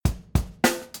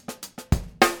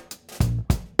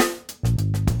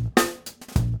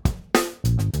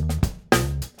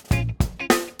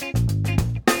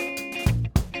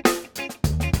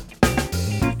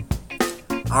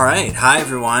All right. Hi,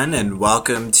 everyone, and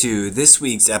welcome to this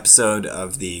week's episode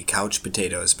of the Couch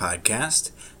Potatoes podcast.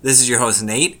 This is your host,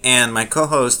 Nate, and my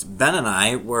co-host, Ben, and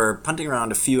I were punting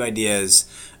around a few ideas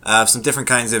of some different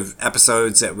kinds of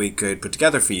episodes that we could put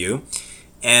together for you.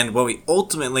 And what we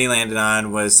ultimately landed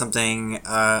on was something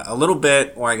a little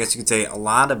bit, or I guess you could say a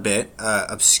lot of bit,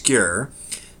 obscure.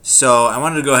 So I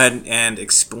wanted to go ahead and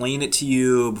explain it to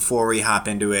you before we hop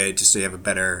into it, just so you have a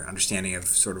better understanding of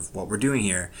sort of what we're doing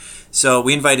here. So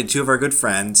we invited two of our good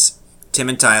friends, Tim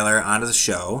and Tyler, onto the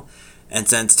show. And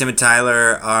since Tim and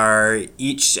Tyler are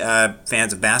each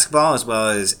fans of basketball as well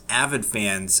as avid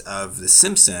fans of The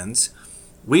Simpsons,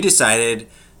 we decided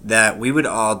that we would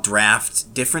all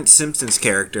draft different Simpsons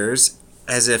characters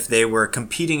as if they were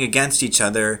competing against each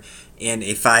other in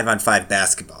a 5-on-5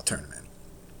 basketball tournament.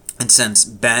 And since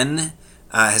Ben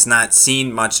has not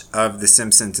seen much of The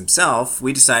Simpsons himself,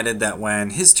 we decided that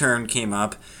when his turn came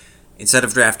up, instead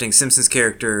of drafting Simpsons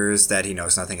characters that he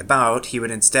knows nothing about, he would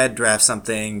instead draft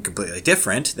something completely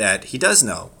different that he does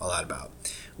know a lot about,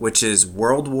 which is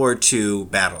World War II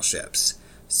battleships.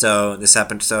 So this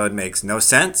episode makes no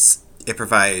sense. It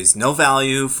provides no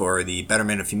value for the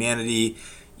betterment of humanity.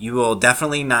 You will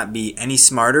definitely not be any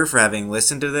smarter for having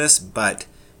listened to this, but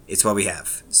it's what we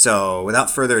have. So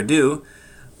without further ado,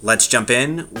 let's jump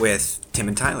in with Tim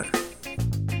and Tyler.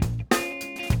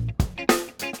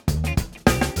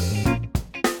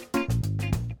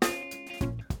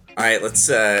 All right, let's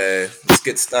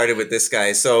get started with this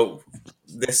guy. So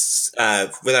this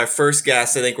with our first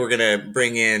guest, I think we're gonna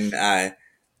bring in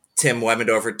Tim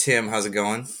Wemmendorfer. Tim, how's it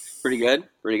going? Pretty good.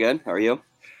 How are you?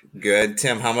 Good.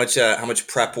 Tim, how much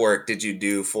prep work did you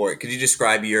do for it? Could you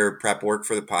describe your prep work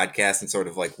for the podcast and sort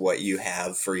of like what you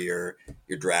have for your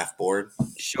draft board?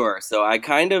 Sure. So I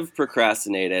kind of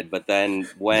procrastinated, but then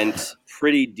went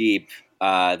pretty deep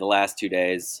the last 2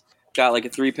 days. Got like a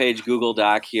 3-page Google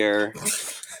Doc here,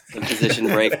 some position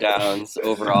breakdowns,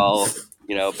 overall,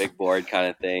 big board kind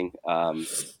of thing.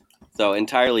 So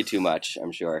entirely too much,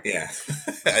 I'm sure. Yeah,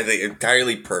 I think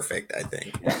entirely perfect, I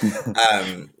think.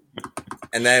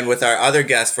 And then with our other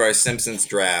guest for our Simpsons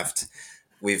draft,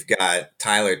 we've got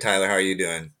Tyler. Tyler, how are you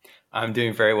doing? I'm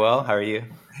doing very well. How are you?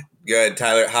 Good.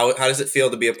 Tyler, how does it feel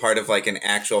to be a part of like an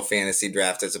actual fantasy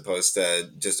draft as opposed to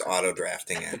just auto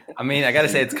drafting it? I mean, I got to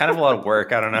say, it's kind of a lot of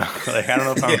work. I don't know. I don't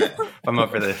know if I'm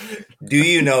up for this. Do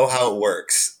you know how it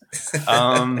works?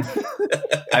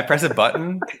 I press a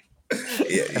button.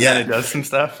 Then it does some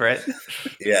stuff, right?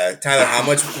 Yeah, Tyler,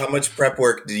 how much prep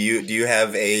work do you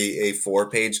have? A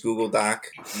 4-page Google Doc?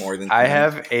 More than 3? I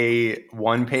have a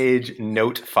 1-page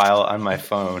note file on my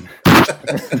phone,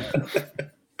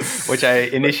 which I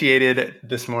initiated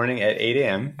this morning at 8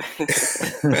 a.m.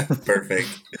 Perfect.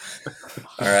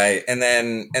 All right, and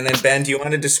then Ben, do you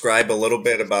want to describe a little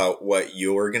bit about what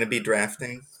you're going to be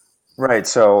drafting? Right.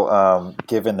 So,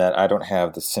 given that I don't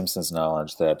have the Simpsons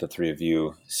knowledge that the three of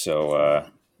you so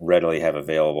readily have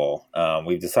available,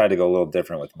 we've decided to go a little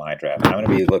different with my draft. I'm going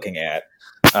to be looking at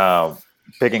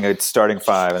picking a starting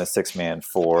 5 and a 6-man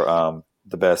for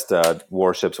the best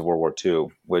warships of World War II,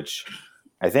 which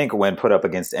I think when put up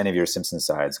against any of your Simpsons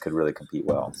sides could really compete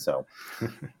well. So,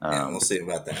 yeah, we'll see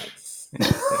about that.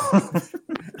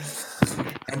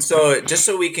 And so just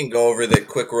so we can go over the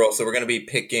quick roll, so we're going to be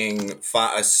picking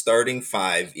a starting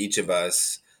 5, each of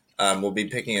us. We'll be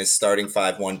picking a starting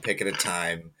 5, 1 pick at a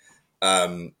time.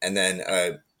 And then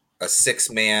a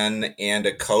 6-man and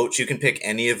a coach. You can pick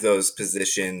any of those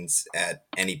positions at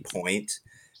any point.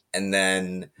 And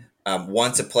then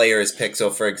once a player is picked, so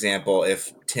for example,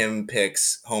 if Tim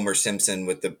picks Homer Simpson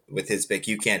with his pick,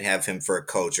 you can't have him for a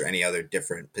coach or any other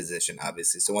different position,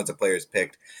 obviously. So once a player is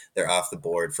picked, they're off the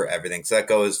board for everything. So that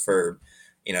goes for,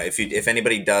 if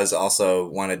anybody does also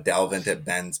want to delve into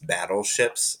Ben's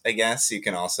battleships, I guess you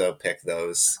can also pick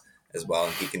those as well,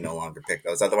 and he can no longer pick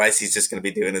those. Otherwise, he's just going to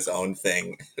be doing his own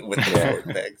thing with the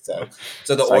board pick. So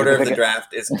the order of the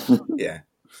draft is,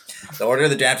 The order of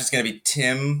the draft is going to be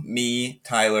Tim, me,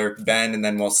 Tyler, Ben, and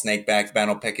then we'll snake back. Ben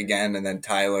will pick again, and then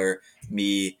Tyler,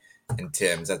 me, and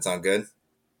Tim. Does that sound good?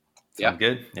 Yeah.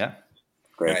 Good. Yeah.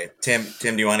 Great. All right. Tim,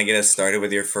 do you want to get us started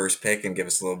with your first pick and give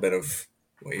us a little bit of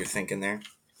what you're thinking there?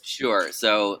 Sure.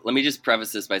 So let me just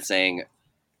preface this by saying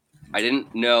I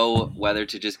didn't know whether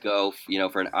to just go,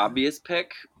 for an obvious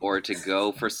pick or to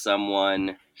go for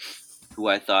someone who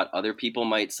I thought other people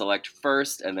might select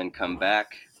first and then come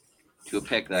back to a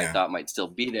pick that I thought might still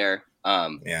be there.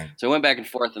 So I went back and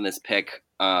forth on this pick.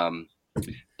 But,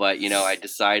 I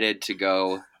decided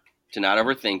to not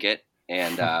overthink it.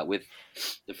 And with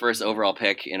the first overall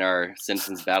pick in our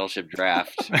Simpsons Battleship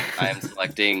draft, I am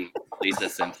selecting Lisa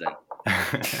Simpson.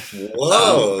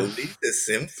 Whoa, Lisa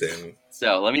Simpson.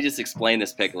 So let me just explain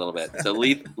this pick a little bit. So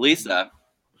Lisa,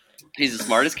 she's the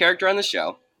smartest character on the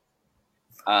show.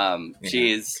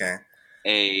 She's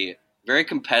a very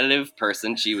competitive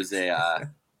person. She was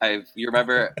you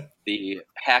remember the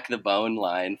hack the bone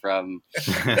line from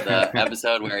the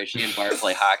episode where she and Bart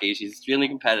play hockey. She's extremely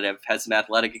competitive, has some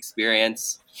athletic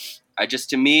experience.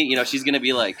 To me, she's going to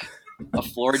be like a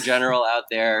floor general out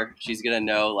there. She's going to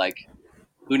know like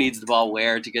who needs the ball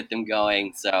where to get them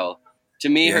going. So to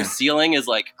me, her ceiling is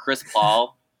like Chris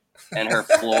Paul and her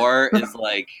floor is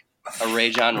like a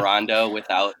Rajon Rondo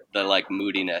without the like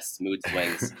mood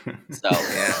swings. So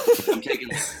I'm taking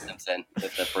Lisa Simpson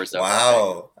with the first overall.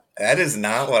 Wow, that is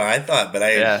not what I thought, but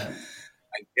I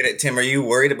get it. Tim, are you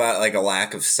worried about like a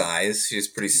lack of size? She's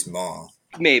pretty small.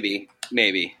 Maybe,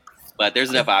 but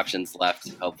there's enough options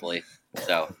left, hopefully.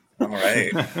 So all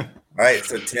right.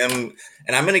 So Tim,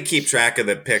 and I'm going to keep track of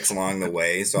the picks along the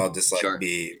way, so I'll just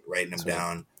be writing them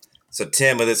down. So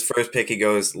Tim, with his first pick, he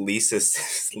goes Lisa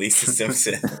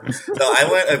Simpson. So I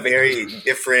went a very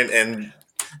different and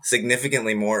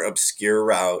significantly more obscure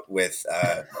route with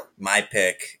my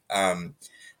pick.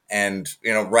 And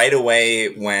right away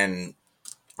when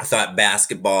I thought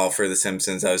basketball for The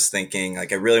Simpsons, I was thinking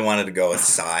like I really wanted to go with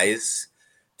size,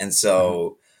 and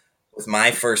so. With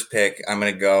my first pick, I'm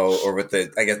going to go, or with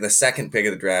the second pick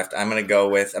of the draft, I'm going to go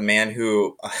with a man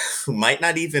who might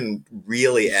not even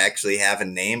really actually have a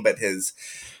name, but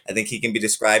I think he can be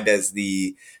described as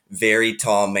the very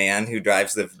tall man who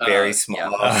drives the very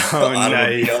small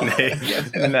automobile.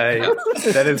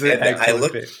 Nice. That is an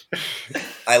excellent pick.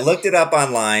 I looked it up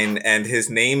online, and his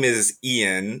name is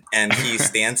Ian, and he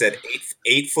stands at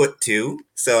 8'2".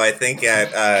 So I think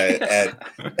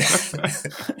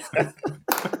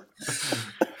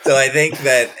So I think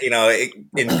that,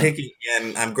 in picking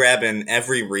Ian, I'm grabbing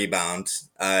every rebound.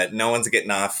 No one's getting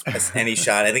off any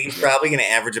shot. I think he's probably going to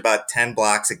average about 10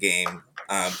 blocks a game.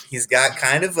 He's got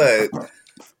kind of a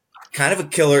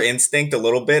killer instinct a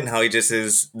little bit, and how he just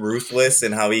is ruthless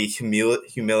and how he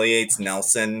humiliates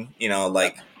Nelson,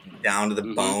 like down to the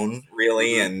bone,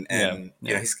 really. And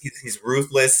he's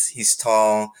ruthless. He's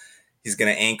tall. He's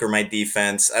going to anchor my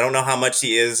defense. I don't know how much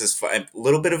he is. A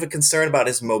little bit of a concern about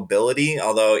his mobility,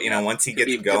 although, once he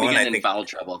gets going, I think in foul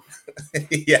trouble.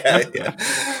 yeah.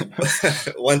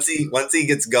 Once he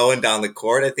gets going down the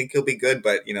court, I think he'll be good.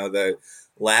 But, the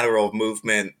lateral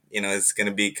movement, is going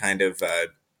to be kind of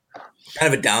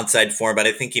a downside for him. But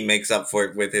I think he makes up for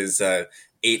it with his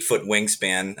 8-foot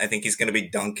wingspan. I think he's going to be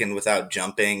dunking without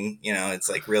jumping. It's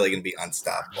like really going to be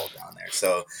unstoppable down there.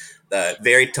 So, the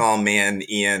very tall man,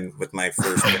 Ian, with my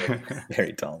first pick.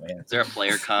 Very tall man. Is there a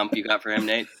player comp you got for him,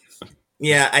 Nate?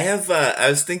 Yeah, I have. I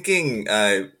was thinking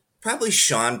probably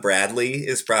Sean Bradley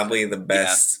is probably the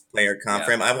best player comp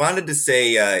for him. I wanted to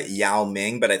say Yao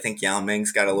Ming, but I think Yao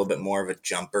Ming's got a little bit more of a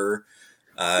jumper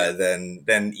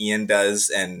than Ian does,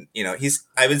 and he's.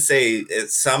 I would say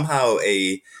it's somehow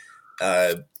a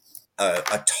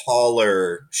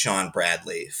taller Sean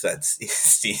Bradley, if that's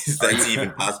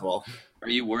even possible. Are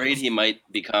you worried he might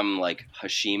become like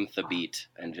Hashim Thabit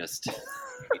and just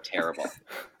be terrible?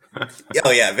 Oh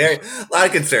yeah, a lot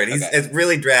of concern. He's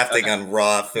really drafting on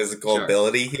raw physical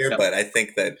ability here, but I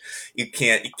think that you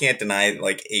can't deny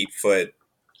like 8 foot,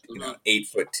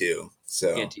 8'2".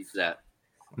 So can't teach that.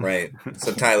 Right.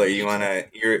 So Tyler,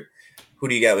 who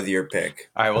do you got with your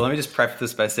pick? All right. Well, let me just preface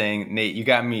this by saying, Nate, you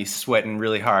got me sweating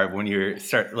really hard when you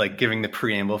start like giving the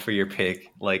preamble for your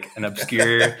pick, like an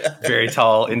obscure, very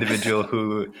tall individual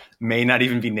who may not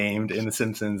even be named in The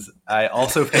Simpsons. I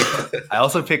also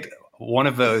picked one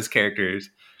of those characters,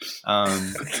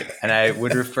 and I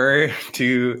would refer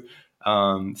to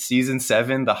season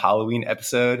 7, the Halloween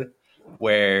episode,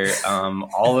 where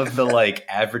all of the like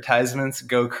advertisements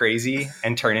go crazy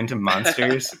and turn into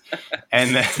monsters.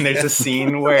 And then there's a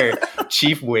scene where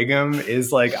Chief Wiggum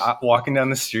is like walking down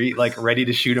the street, like ready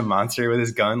to shoot a monster with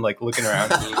his gun, like looking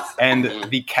around. And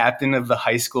the captain of the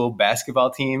high school basketball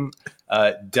team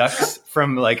ducks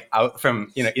from like out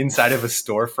from, inside of a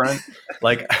storefront,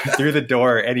 like through the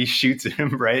door, and he shoots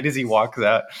him right as he walks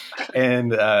out.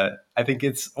 And I think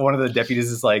it's one of the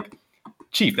deputies is like,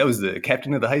 Chief, that was the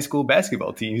captain of the high school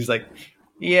basketball team. He's like,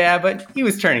 yeah, but he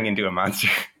was turning into a monster.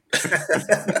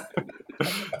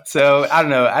 So I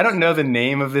don't know. I don't know the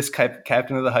name of this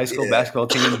captain of the high school basketball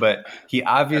team, but he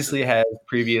obviously has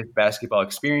previous basketball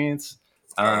experience.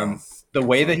 The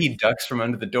way that he ducks from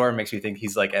under the door makes me think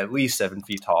he's like at least 7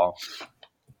 feet tall.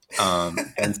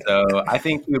 And so I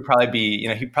think he would probably be,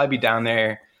 he'd probably be down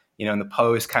there, in the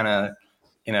post, kind of,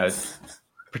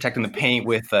 protecting the paint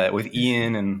with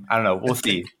Ian, and I don't know. We'll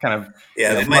see. Kind of,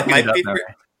 yeah.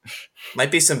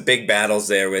 Might be some big battles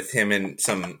there with him and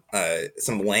some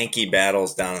lanky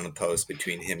battles down on the post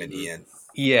between him and Ian.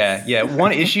 Yeah.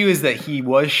 One issue is that he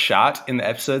was shot in the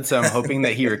episode, so I'm hoping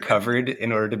that he recovered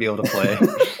in order to be able to play.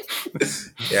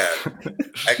 Yeah,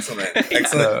 excellent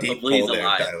deep Hopefully he's pull there,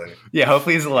 alive. Tyler. Yeah,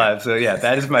 hopefully he's alive. So yeah,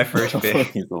 that is my first pick.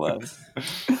 He's alive.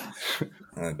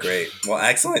 Great. Well,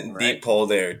 excellent deep pull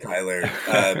there, Tyler.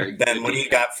 Ben, what do you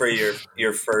got for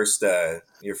your first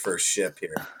ship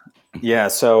here? Yeah,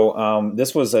 so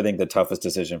this was, I think, the toughest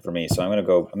decision for me. So I'm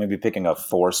going to be picking a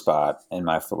 4 spot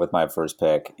with my first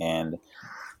pick, and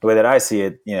the way that I see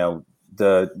it,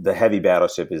 the heavy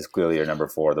battleship is clearly your number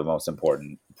 4, the most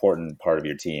important part of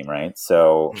your team, right?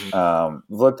 So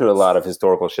we've looked through a lot of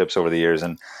historical ships over the years,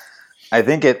 and I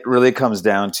think it really comes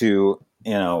down to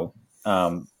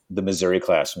the Missouri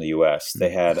class from the U.S. They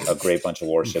had a great bunch of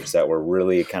warships that were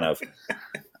really kind of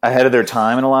ahead of their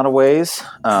time in a lot of ways,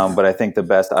 but I think the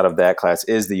best out of that class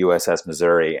is the USS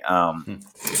Missouri.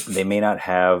 They may not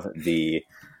have the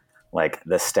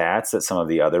stats that some of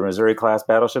the other Missouri class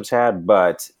battleships had,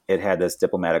 but it had this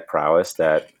diplomatic prowess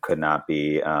that could not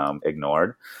be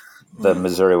ignored. The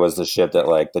Missouri was the ship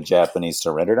that the Japanese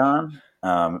surrendered on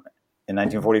in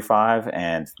 1945,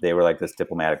 and they were this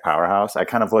diplomatic powerhouse. I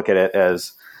kind of look at it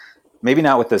as maybe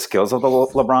not with the skills of the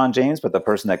LeBron James, but the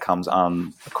person that comes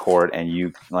on the court and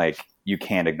you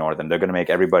can't ignore them. They're going to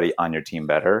make everybody on your team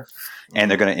better, and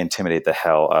they're going to intimidate the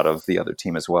hell out of the other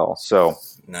team as well. So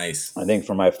nice. I think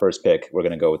for my first pick, we're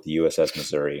going to go with the USS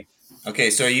Missouri. Okay,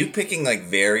 so are you picking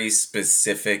very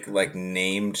specific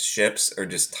named ships or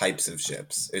just types of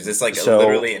ships? Is this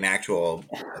literally an actual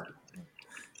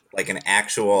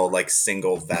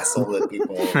single vessel that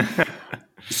people?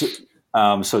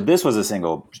 So this was a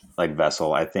single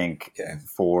vessel. I think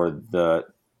for the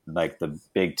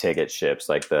big ticket ships,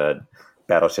 the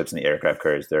battleships and the aircraft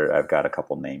carriers, I've got a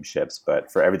couple named ships,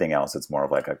 but for everything else, it's more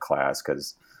of a class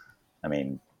because,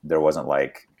 there wasn't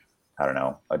I don't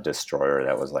know, a destroyer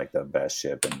that was the best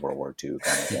ship in World War II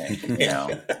kind of thing.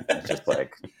 It's just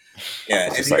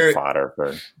it's just fodder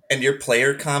for. And your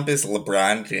player comp is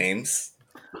LeBron James.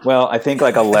 Well, I think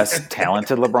a less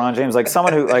talented LeBron James,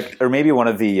 someone who or maybe one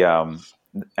of the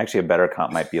actually a better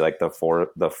comp might be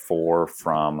the four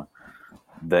from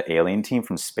the alien team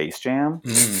from Space Jam,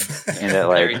 and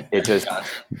that it just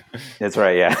that's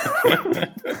right, yeah.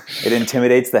 It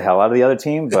intimidates the hell out of the other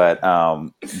team, but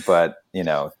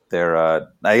they're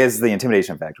I guess the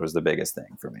intimidation factor was the biggest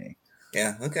thing for me.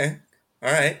 Yeah. Okay.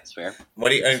 All right. That's fair.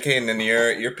 Okay, and then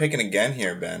you're picking again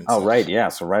here, Ben. So. Oh, right. Yeah.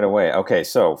 So right away. Okay.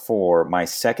 So for my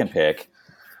second pick,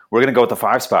 we're going to go with the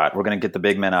 5 spot. We're going to get the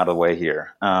big men out of the way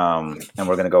here. And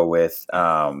we're going to go with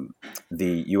the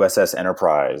USS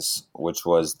Enterprise, which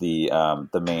was the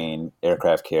main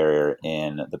aircraft carrier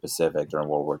in the Pacific during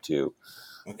World War II.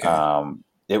 Okay.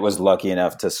 It was lucky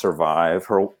enough to survive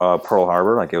Pearl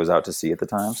Harbor. It was out to sea at the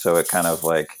time. So it kind of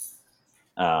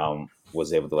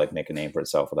was able to make a name for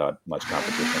itself without much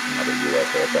competition from other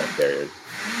U.S. aircraft carriers.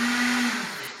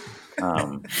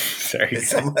 Sorry, is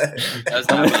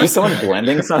someone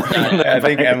blending something? I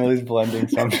think Emily's blending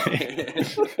something.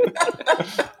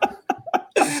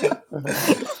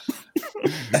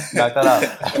 Knock that out.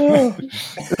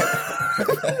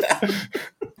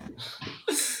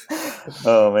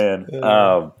 Oh man.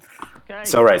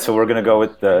 So we're gonna go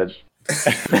with the.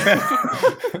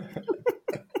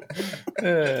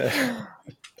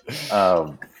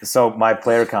 So my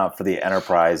player comp for the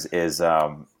Enterprise is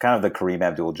kind of the Kareem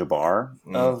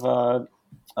Abdul-Jabbar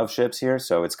of ships here.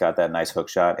 So it's got that nice hook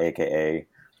shot, aka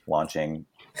launching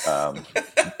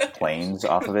planes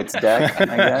off of its deck,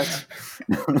 I guess.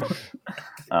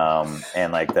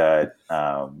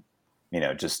 And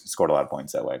just scored a lot of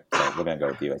points that way. So we're gonna go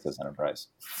with the USS Enterprise.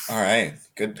 All right,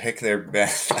 good pick there, Ben.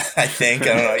 I think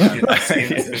I don't know. You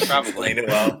probably played it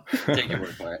well. Take your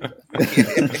word for it.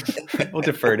 We'll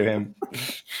defer to him.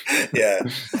 Yeah.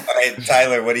 All right,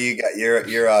 Tyler, what do you got?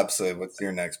 You're up. So what's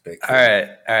your next pick? All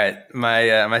right.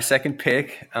 My second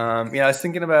pick. I was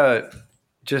thinking about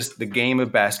just the game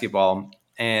of basketball,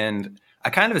 and I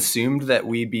kind of assumed that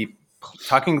we'd be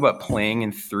talking about playing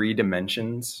in 3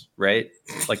 dimensions, right?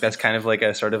 That's kind of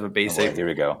a sort of a basic here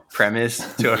we go. premise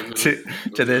to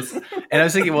this. And I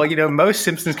was thinking, most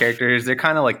Simpsons characters, they're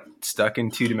kind of stuck in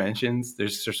 2 dimensions.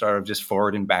 There's sort of just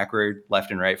forward and backward,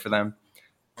 left and right for them.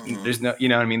 There's no,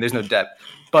 there's no depth.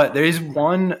 But there is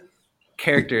one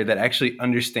character that actually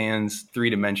understands 3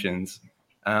 dimensions.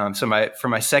 So for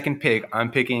my second pick,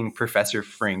 I'm picking Professor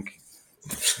Frink,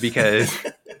 because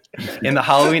in the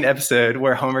Halloween episode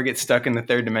where Homer gets stuck in the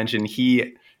 3rd dimension,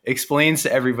 he explains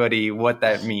to everybody what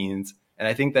that means. And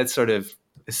I think that's sort of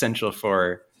essential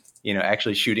for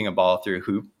actually shooting a ball through a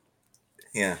hoop.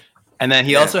 Yeah. And then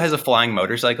he Yeah. also has a flying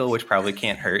motorcycle, which probably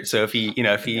can't hurt. So if he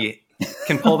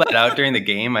can pull that out during the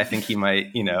game, I think he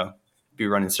might, be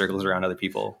running circles around other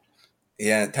people.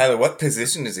 Yeah, Tyler, what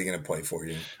position is he going to play for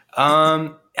you?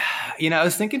 I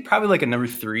was thinking probably like a number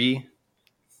 3.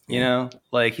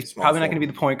 Like he's Small probably not going to be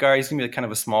forward. the point guard. He's going to be like kind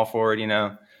of a small forward.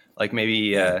 Like maybe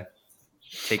Yeah.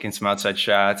 taking some outside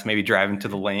shots, maybe driving to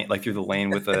the lane, like through the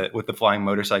lane with the flying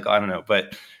motorcycle. I don't know,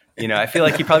 but I feel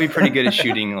like he'd probably be pretty good at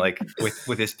shooting, like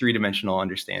with his 3-dimensional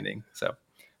understanding. So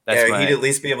that's He'd at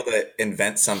least be able to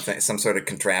invent some sort of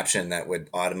contraption that would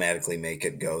automatically make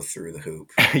it go through the hoop.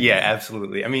 Yeah,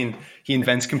 absolutely. I mean, he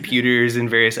invents computers in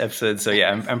various episodes, so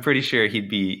yeah, I'm pretty sure he'd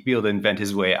be able to invent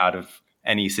his way out of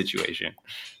any situation.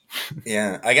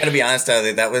 Yeah, I got to be honest,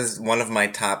 Tyler. That was one of my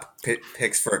top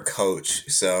picks for a coach.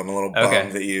 So I'm a little bummed Okay.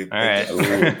 that you. All right. Ooh,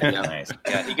 Yeah. nice.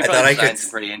 Yeah, he I could thought probably I design could-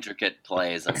 some pretty intricate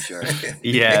plays, I'm sure.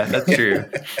 Yeah, that's true.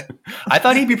 I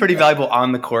thought he'd be pretty valuable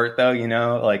on the court, though.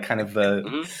 Like kind of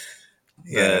Mhm.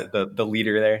 the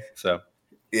leader there. So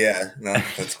Yeah, no,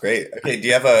 that's great. Okay, do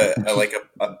you have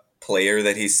a player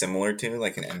that he's similar to,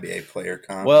 like an NBA player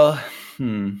comp? well,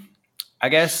 I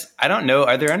guess I don't know.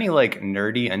 Are there any like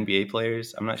nerdy NBA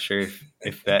players? I'm not sure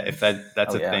if that's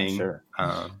Oh, a yeah, thing. sure. I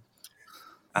yeah, don't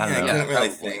I know. couldn't really probably.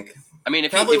 think. I mean,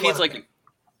 if Probably he's one- like,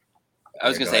 I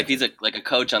was Yeah, gonna go say, ahead. if he's like a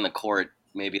coach on the court,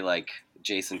 maybe like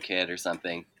Jason Kidd or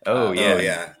something. Oh yeah, Oh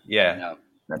yeah, yeah. No.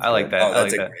 That's I like good. that. oh, I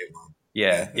that's like a that. great one.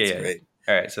 Yeah, that's yeah. great.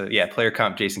 All right, so yeah, player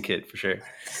comp Jason Kidd for sure.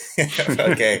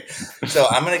 Okay, so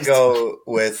I'm gonna go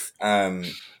with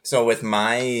so with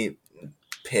my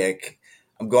pick,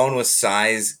 I'm going with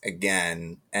size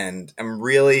again, and I'm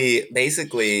really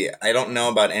basically I don't know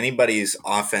about anybody's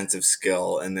offensive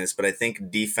skill in this, but I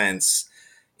think defense,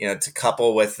 to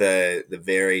couple with the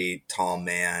very tall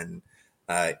man,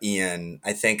 Ian,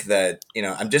 I think that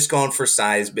I'm just going for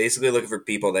size, basically looking for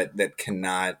people that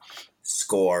cannot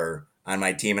score on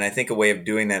my team, and I think a way of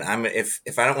doing that,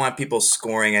 if I don't want people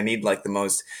scoring, I need like the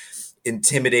most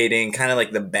intimidating, kind of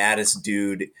like the baddest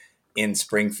dude in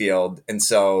Springfield, and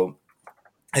so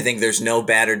I think there's no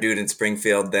badder dude in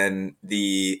Springfield than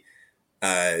the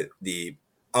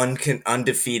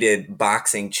undefeated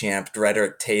boxing champ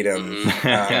Drederick Tatum.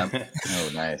 Mhm. Oh,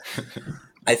 nice.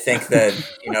 I think that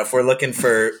if we're looking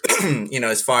for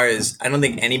as far as I don't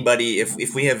think anybody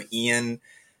if we have Ian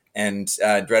and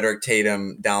Drederick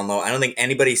Tatum down low, I don't think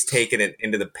anybody's taken it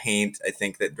into the paint. I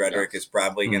think that Drederick is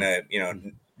probably gonna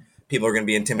people are gonna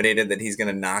be intimidated that he's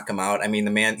gonna knock him out. I mean,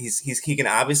 the man he can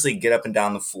obviously get up and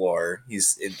down the floor.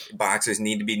 Boxers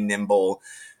need to be nimble.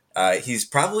 He's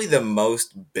probably the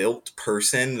most built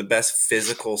person, the best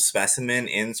physical specimen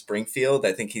in Springfield.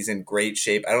 I think he's in great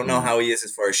shape. I don't know how he is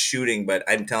as far as shooting, but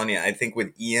I'm telling you, I think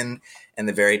with Ian and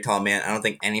the very tall man, I don't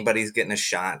think anybody's getting a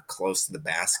shot close to the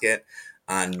basket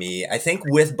on me. I think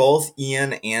with both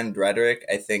Ian and Drederick,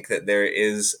 I think that there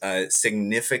is a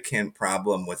significant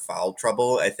problem with foul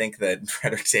trouble. I think that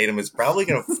Drederick Tatum is probably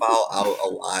going to foul out a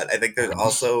lot. I think there's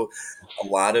also a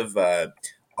lot of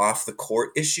off the court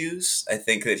issues. I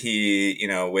think that he,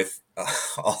 with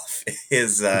all of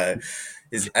his I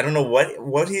don't know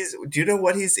what he's. Do you know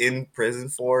what he's in prison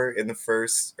for in the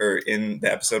first or in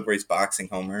the episode where he's boxing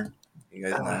Homer? You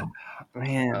guys know?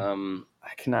 Man,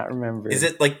 I cannot remember. Is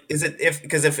it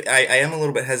if I am a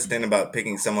little bit hesitant about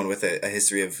picking someone with a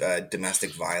history of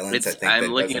domestic violence. I think I'm that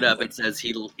looking it doesn't up. It says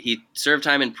he served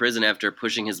time in prison after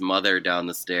pushing his mother down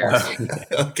the stairs,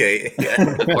 okay.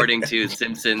 Yeah. according to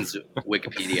Simpsons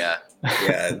Wikipedia.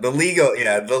 Yeah, the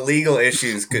legal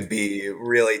issues could be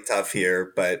really tough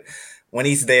here, but when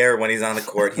he's on the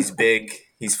court, he's big,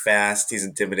 he's fast, he's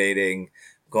intimidating.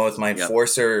 Going with my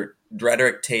enforcer,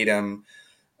 Drederick Tatum,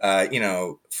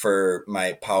 for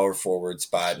my power forward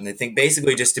spot, and I think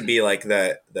basically just to be like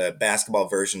the basketball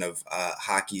version of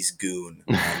hockey's goon.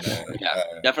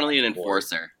 Definitely an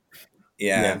enforcer.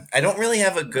 Yeah, I don't really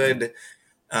have a good.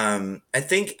 I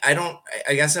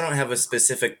guess I don't have a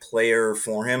specific player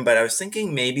for him, but I was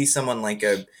thinking maybe someone like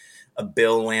a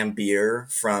Bill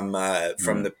Lambier from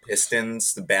the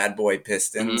Pistons, the bad boy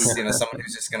Pistons. Mhm. Someone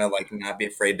who's just gonna like not be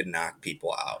afraid to knock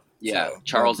people out. Yeah, So,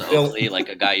 Charles Bill- Oakley, like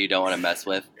a guy you don't want to mess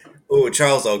with. Ooh,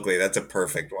 Charles Oakley, that's a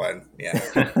perfect one. Yeah.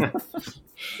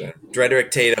 So,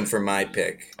 Drederick Tatum for my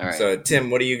pick. All right. So Tim,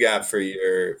 what do you got for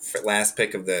your last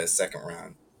pick of the second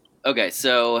round? Okay,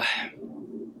 so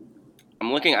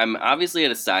I'm obviously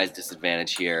at a size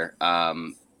disadvantage here.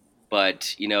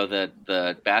 But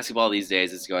the basketball these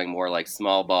days is going more like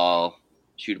small ball,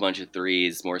 shoot a bunch of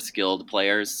threes, more skilled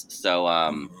players.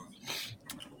 So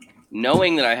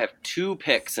knowing that I have 2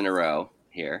 picks in a row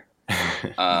here,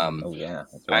 Oh yeah,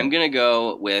 that's right. I'm going to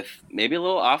go with maybe a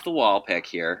little off the wall pick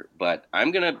here, but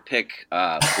I'm going to pick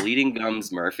Bleeding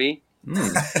Gums Murphy.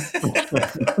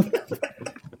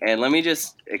 And let me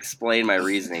just explain my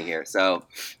reasoning here. So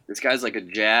this guy's like a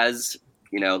jazz,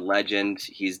 legend.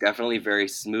 He's definitely very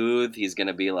smooth. He's going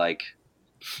to be like,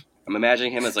 I'm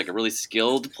imagining him as like a really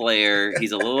skilled player.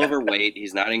 He's a little overweight.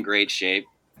 He's not in great shape,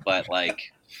 but like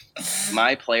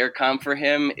my player comp for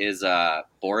him is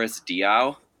Boris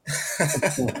Diaw.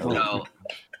 So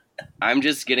I'm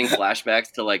just getting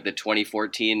flashbacks to like the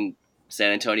 2014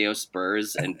 San Antonio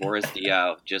Spurs and Boris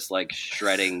Diaw just like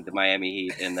shredding the Miami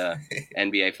Heat in the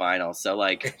NBA Finals. So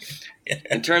like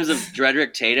in terms of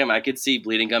Dredrick Tatum, I could see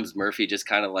Bleeding Gums Murphy just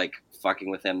kind of like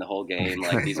fucking with him the whole game,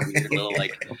 like these weird little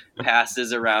like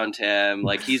passes around him.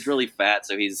 Like he's really fat,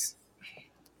 so he's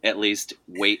at least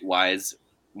weight wise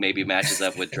maybe matches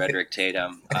up with Dredrick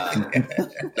Tatum.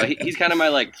 So he's kind of my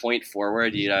like point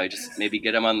forward, just maybe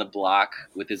get him on the block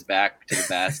with his back to the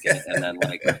basket and then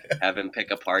like have him pick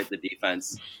apart the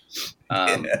defense. So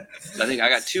I think I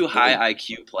got two high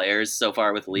IQ players so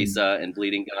far with Lisa and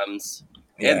Bleeding Gums.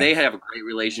 Yeah. And they have a great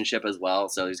relationship as well,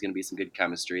 so there's going to be some good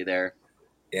chemistry there.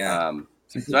 Yeah.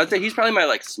 So I'd say he's probably my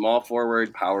like small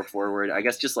forward, power forward. I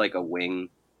guess just like a wing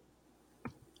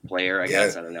player. I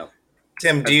guess I don't know.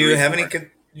 Tim, do you have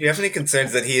any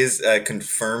concerns that he is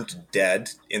confirmed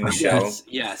dead in the show?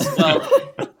 Yes. Well,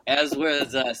 as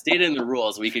was stated in the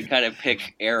rules, we could kind of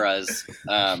pick eras.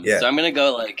 So I'm going to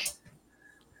go like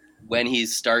when he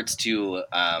starts to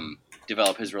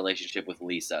develop his relationship with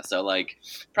Lisa. So like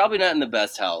probably not in the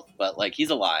best health, but like he's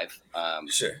alive.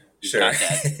 Sure. Not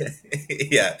dead.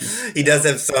 Yeah, he does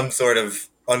have some sort of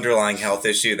underlying health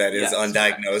issue that is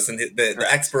undiagnosed, and the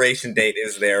expiration date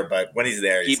is there. But when he's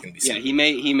there, he's going to be. Yeah,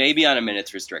 he may be on a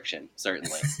minutes restriction,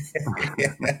 certainly.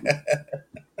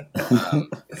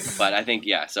 But I think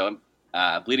So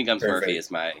Bleeding Gums Murphy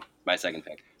is my second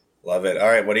pick. Love it. All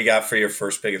right, what do you got for your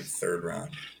first pick of the third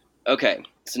round? Okay,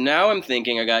 so now I'm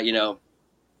thinking I got a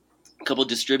couple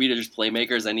distributors,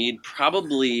 playmakers. I need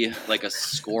probably like a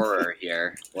scorer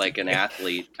here, like an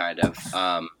athlete kind of.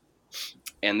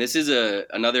 And this is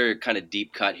another kind of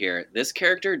deep cut here. This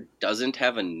character doesn't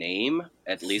have a name,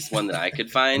 at least one that I could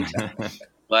find,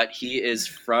 but he is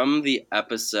from the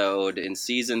episode in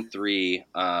season 3,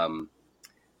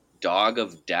 Dog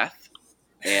of Death.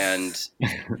 And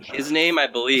his name, I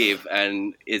believe,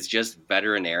 and is just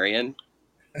Veterinarian.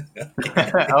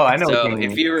 Oh, I know. So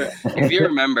if you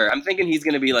remember, I'm thinking he's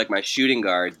going to be like my shooting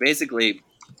guard. Basically,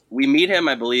 we meet him,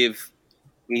 I believe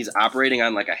he's operating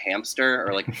on like a hamster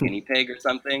or like a guinea pig or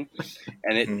something,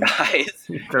 and it dies.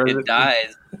 It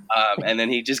dies, and then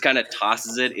he just kind of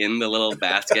tosses it in the little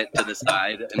basket to the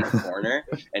side in the corner,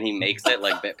 and he makes it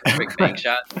like perfect bank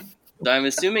shot. So I'm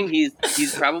assuming he's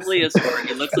probably a scorer.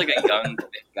 He looks like a young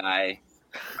fit guy.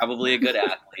 Probably a good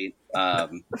athlete.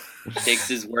 Takes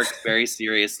his work very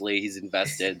seriously. He's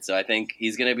invested. So I think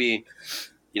he's going to be,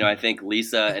 I think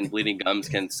Lisa and Bleeding Gums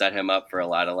can set him up for a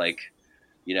lot of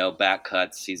back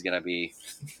cuts. He's going to be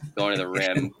going to the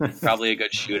rim. Probably a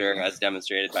good shooter as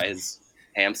demonstrated by his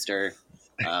hamster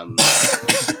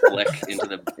flick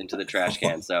into the trash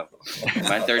can. So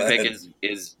my third pick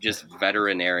is just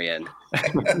Veterinarian.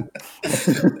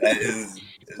 That is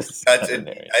such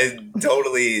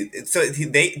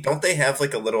they have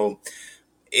like a little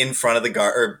in front of the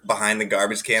or behind the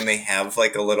garbage can, they have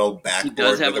like a little backboard. He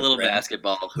does have a little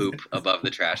basketball hoop above the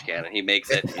trash can, and he makes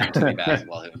it into the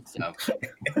basketball hoop. So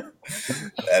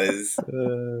that is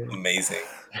amazing.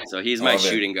 So he's my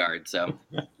shooting guard. So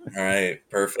all right,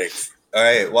 perfect. All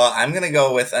right, well, I'm gonna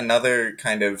go with another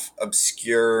kind of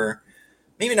obscure,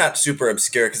 maybe not super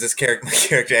obscure, because my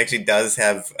character actually does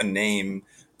have a name.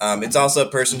 It's also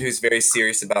a person who's very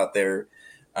serious about their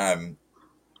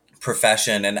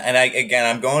profession, and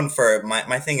I'm going for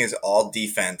my thing is all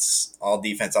defense all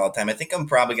the time. I think I'm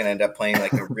probably going to end up playing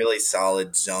like a really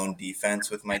solid zone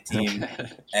defense with my team.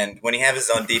 And when you have a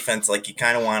zone defense, like you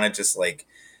kind of want to just like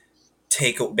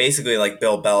basically like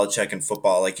Bill Belichick in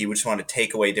football, like you just want to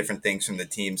take away different things from the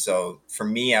team. So for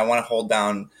me, I want to hold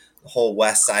down the whole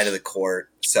west side of the court.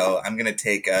 So I'm going to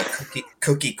take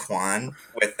Cookie Kwan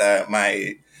with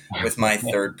my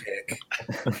third pick.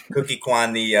 Cookie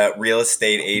Kwan, the real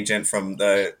estate agent from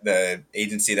the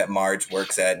agency that Marge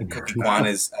works at. Cookie Kwan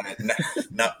is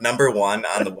number one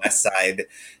on the west side.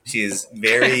 She is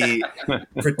very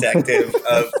protective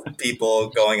of people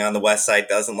going on the west side,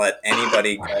 doesn't let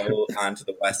anybody go onto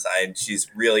the west side. She's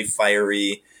really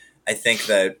fiery. I think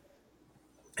that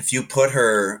if you put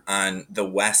her on the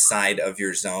west side of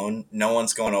your zone, no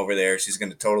one's going over there. She's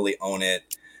going to totally own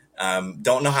it.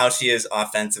 Don't know how she is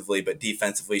offensively, but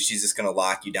defensively, she's just going to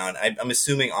lock you down. I'm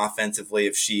assuming offensively,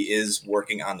 if she is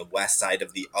working on the west side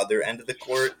of the other end of the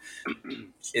court,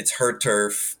 it's her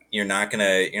turf. You're not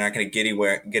gonna get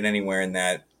anywhere in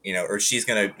that. Or she's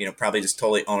gonna probably just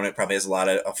totally own it. Probably has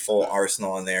a full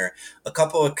arsenal in there. A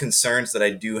couple of concerns that I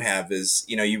do have is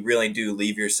you really do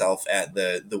leave yourself at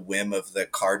the whim of the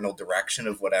cardinal direction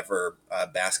of whatever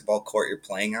basketball court you're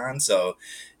playing on. So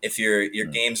if your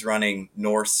game's running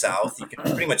north south, you can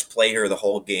pretty much play her the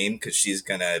whole game because she's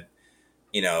gonna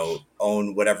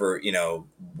own whatever,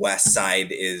 west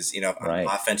side is, Right.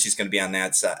 on offense, she's going to be on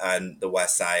that side, on the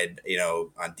west side,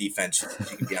 on defense,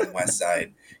 she can be on the west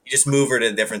side. You just move her to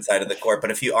a different side of the court.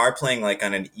 But if you are playing like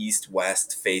on an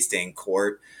east-west facing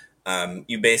court,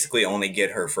 you basically only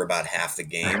get her for about half the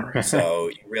game. So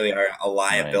you really are a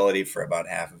liability for about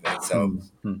half of it. So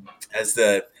as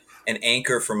an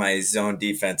anchor for my zone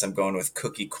defense, I'm going with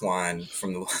Cookie Kwan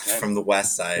from the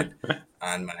west side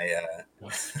on my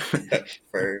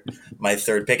for my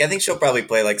third pick. I think she'll probably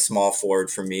play like small forward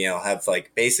for me. I'll have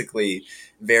like basically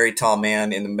very tall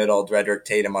man in the middle, Drederick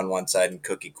Tatum on one side and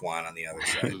Cookie Kwan on the other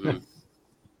side.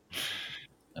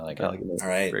 I like it. All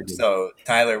right. So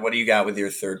Tyler, what do you got with your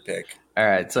third pick? All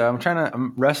right, so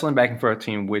I'm wrestling back and forth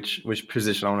between which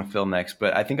position I want to fill next,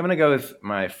 but I think I'm going to go with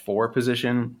my 4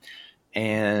 position,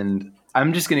 and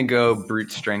I'm just going to go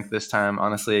brute strength this time,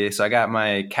 honestly. So I got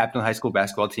my captain of the high school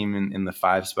basketball team in the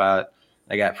 5 spot.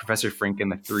 I got Professor Frink in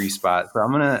the 3 spot. So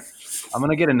I'm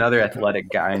gonna get another athletic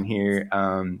guy in here,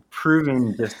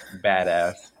 proven just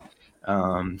badass.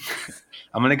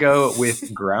 I'm going to go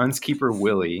with groundskeeper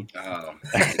Willie. Oh,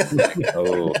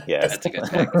 Oh, yes. that's a good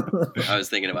pick. I was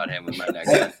thinking about him with my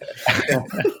next one.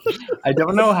 I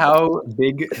don't know how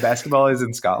big basketball is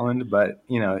in Scotland, but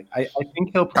I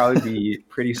think he'll probably be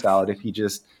pretty solid if he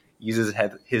just uses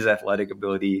his athletic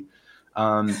ability.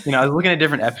 I was looking at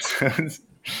different episodes.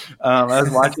 I was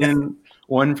watching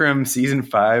one from season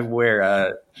 5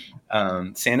 where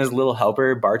Santa's little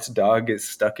helper, Bart's dog, is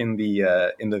stuck in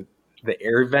the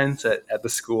air vents at the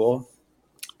school,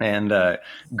 and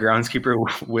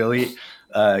groundskeeper Willie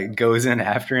goes in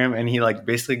after him, and he like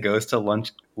basically goes to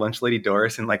lunch lady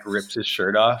Doris and like rips his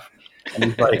shirt off, and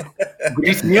he's like,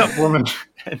 "Grease me up, woman,"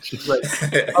 and she's like,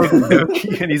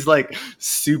 "Okay," and he's like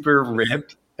super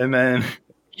ripped, and then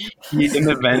he in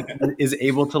the vent is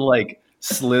able to like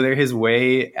slither his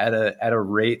way at a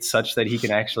rate such that he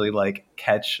can actually like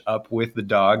catch up with the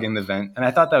dog in the vent, and I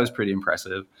thought that was pretty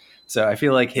impressive. So I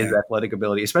feel like his athletic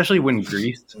ability, especially when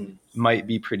greased, might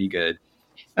be pretty good.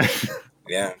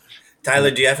 Yeah.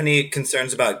 Tyler, do you have any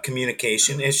concerns about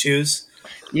communication issues?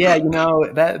 Yeah,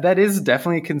 that is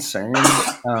definitely a concern.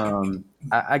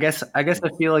 I guess I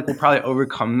feel like we'll probably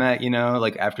overcome that,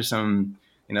 like after some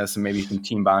maybe some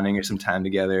team bonding or some time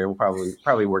together, we'll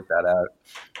probably work that out.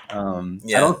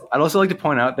 I'd also like to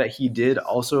point out that he did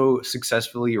also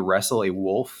successfully wrestle a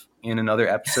wolf in another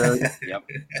episode. Yep.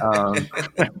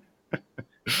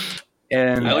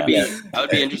 And I would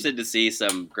be interested to see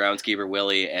some groundskeeper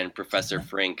Willie and Professor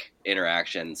Frink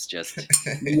interactions. Just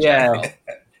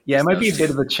it might be a bit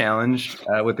of a challenge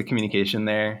with the communication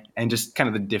there, and just kind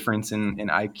of the difference in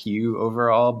IQ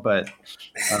overall. But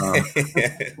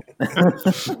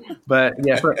but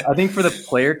yeah, I think for the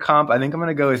player comp, I think I'm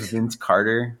gonna go with Vince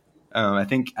Carter. I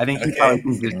think he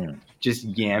probably can just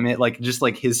yam it, just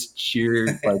like his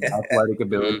sheer like athletic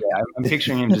ability. I'm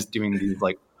picturing him just doing these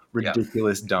like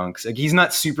ridiculous dunks. Like he's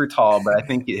not super tall, but I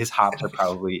think his hops are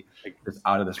probably just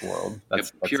out of this world.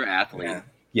 That's pure athlete.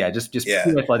 Yeah, just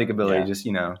pure athletic ability.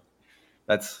 Yeah.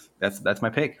 Just that's my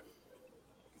pick.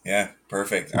 Yeah,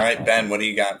 perfect. All right, Ben, what do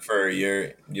you got for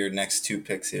your next 2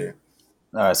 picks here?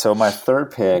 All right, so my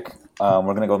third pick, we're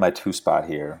going to go with my 2 spot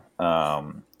here.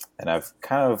 And I've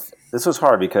this was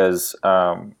hard because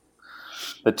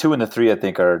the 2 and the 3, I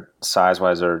think, are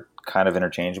size-wise are kind of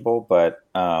interchangeable, but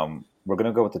we're going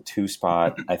to go with the 2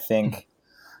 spot. I think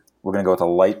we're going to go with a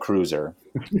light cruiser.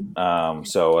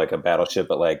 So like a battleship,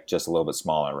 but like just a little bit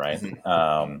smaller, right?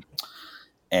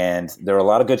 And there are a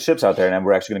lot of good ships out there, and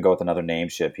we're actually going to go with another name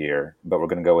ship here, but we're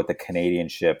going to go with the Canadian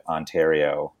ship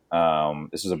Ontario.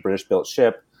 This is a British-built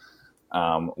ship,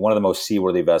 one of the most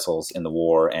seaworthy vessels in the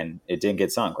war, and it didn't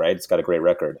get sunk, right? It's got a great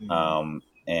record.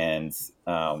 And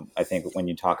I think when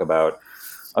you talk about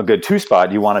a good 2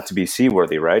 spot, you want it to be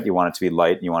seaworthy, right? You want it to be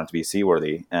light, and you want it to be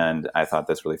seaworthy, and I thought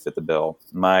this really fit the bill.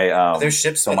 There's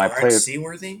ships that aren't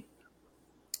seaworthy?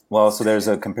 Well, so there's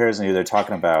a comparison here. They're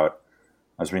talking about,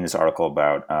 I was reading this article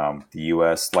about the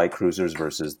U.S. light cruisers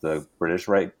versus the British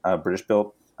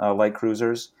built light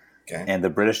cruisers, and the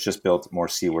British just built more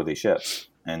seaworthy ships.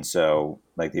 And so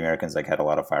like the Americans like had a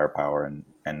lot of firepower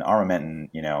and armament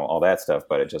and all that stuff,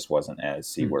 but it just wasn't as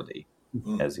seaworthy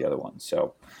as the other ones.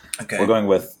 So we're going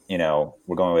with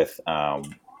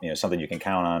something you can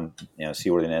count on,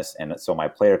 seaworthiness. And so my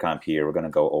player comp here, we're going to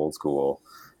go old school,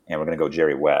 and we're going to go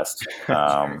Jerry West. He's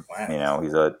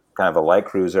a kind of a light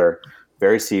cruiser,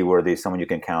 very seaworthy, someone you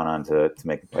can count on to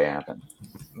make the play happen.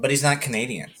 But he's not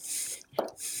Canadian.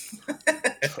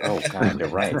 Oh God, you're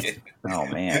right. Oh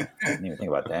man, I didn't even think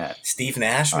about that. Steve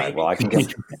Nash, maybe. Right, well, I can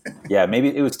get. Yeah,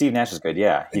 maybe it was Steve Nash is good.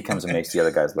 Yeah, he comes and makes the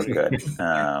other guys look good,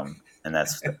 and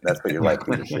that's what your light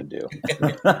cruiser should do.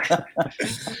 All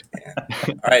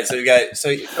right, so you got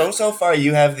so far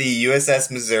you have the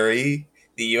USS Missouri,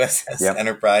 the USS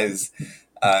Enterprise,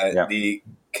 the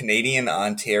Canadian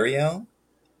Ontario,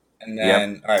 and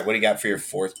then all right, what do you got for your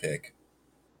fourth pick?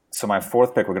 So my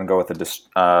fourth pick, we're going to go with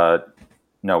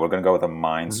we're going to go with a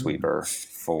Minesweeper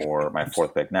for my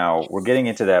fourth pick. Now, we're getting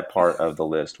into that part of the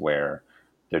list where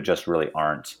there just really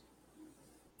aren't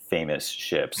famous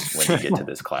ships when you get to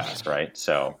this class, right?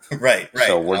 So, right.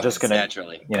 So we're just going to,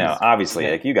 naturally, obviously,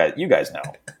 like you guys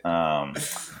know.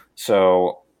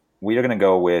 So we are going to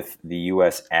go with the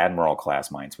U.S. Admiral class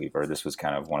Minesweeper. This was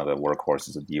kind of one of the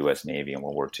workhorses of the U.S. Navy in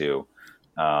World War II.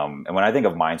 And when I think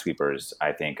of Minesweepers,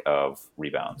 I think of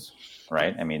rebounds,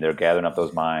 right? I mean, they're gathering up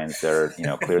those mines, they're,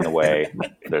 clearing the way,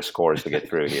 their scores to get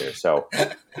through here. So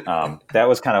that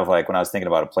was kind of like when I was thinking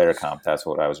about a player comp, that's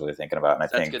what I was really thinking about. And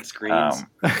that's good screens.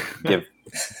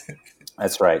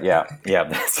 That's right. Yeah.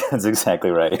 That's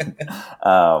exactly right.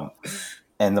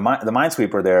 And the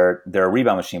Minesweeper, they're a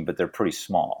rebound machine, but they're pretty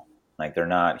small. Like they're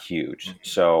not huge.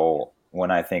 So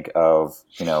when I think of,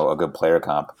 a good player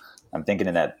comp, I'm thinking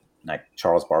in that, like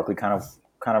Charles Barkley kind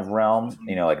of realm,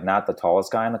 like not the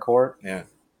tallest guy in the court,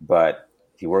 but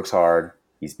he works hard.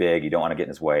 He's big. You don't want to get in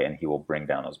his way, and he will bring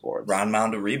down those boards. Round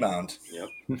mound to rebound. Yep,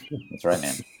 that's right,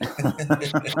 man.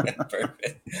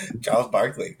 Perfect. Charles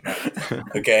Barkley.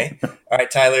 Okay. All right,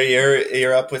 Tyler,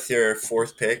 you're up with your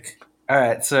fourth pick. All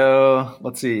right, so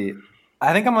let's see.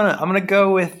 I think I'm gonna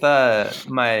go with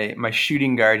my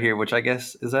shooting guard here, which I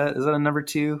guess is that a number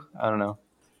 2? I don't know.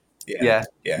 Yeah.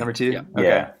 Number 2. Yeah. Okay.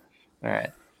 Yeah. All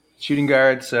right, shooting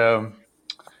guard. So,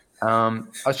 I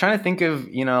was trying to think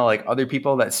of like other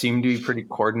people that seem to be pretty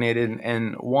coordinated,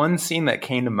 and one scene that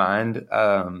came to mind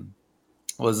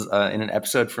was in an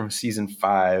episode from season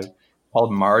 5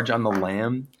 called "Marge on the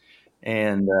Lam,"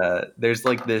 and there's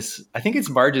like this. I think it's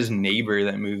Marge's neighbor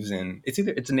that moves in. It's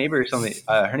a neighbor or something.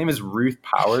 Her name is Ruth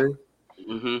Powers,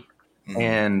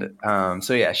 and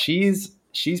so yeah, she's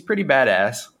pretty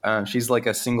badass. She's like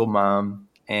a single mom,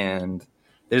 and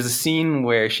there's a scene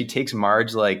where she takes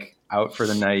Marge like out for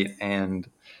the night, and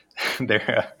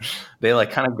they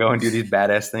like kind of go and do these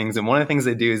badass things. And one of the things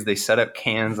they do is they set up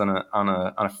cans on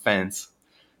a fence,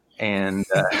 and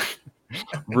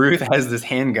Ruth has this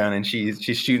handgun, and she's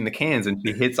shooting the cans, and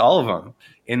she hits all of them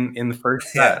in the first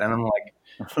set. And I'm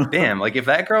like, damn, like if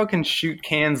that girl can shoot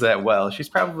cans that well, she's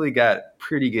probably got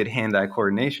pretty good hand-eye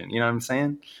coordination. You know what I'm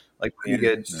saying? Like pretty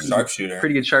good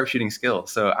sharpshooting skill.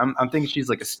 So I'm thinking she's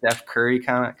like a Steph Curry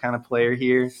kind of player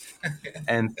here,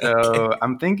 and so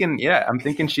I'm thinking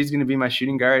she's going to be my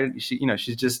shooting guard.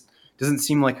 She's just doesn't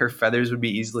seem like her feathers would be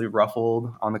easily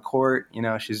ruffled on the court.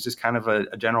 She's just kind of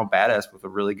a general badass with a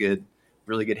really good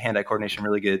hand-eye coordination,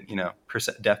 really good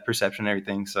depth perception, and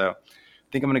everything. So I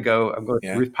think I'm going with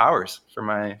Ruth Powers for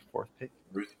my fourth pick.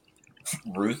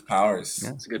 Ruth Powers.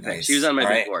 Yeah, it's a good pick. Nice. She was on my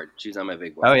big board.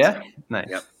 Oh yeah, nice.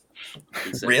 Yep.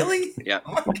 Really? Yeah.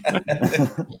 Oh my God.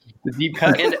 The deep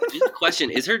cut. And just a question: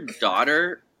 is her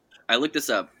daughter? I looked this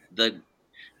up. The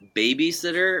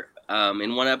babysitter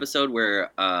in one episode where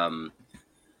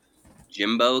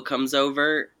Jimbo comes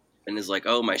over and is like,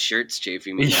 "Oh, my shirt's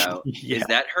chafing me now." Is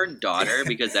that her daughter?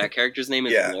 Because that character's name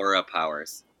is Laura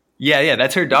Powers. Yeah,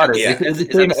 that's her daughter. Yeah. Is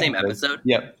that the same episode?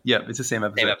 Yep, it's the same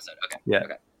episode. Same episode. Okay. Yeah.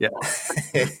 Okay. Yeah.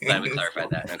 Glad we clarified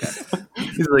that. Okay.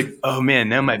 He's like, oh man,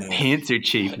 now my pants are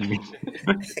chafing me.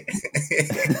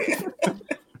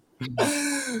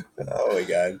 Oh my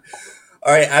God.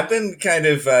 All right, I've been kind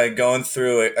of going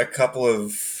through a couple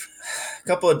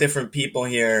of different people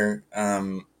here.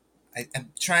 I'm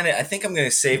trying to. I think I'm going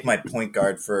to save my point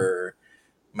guard for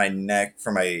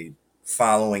my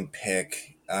following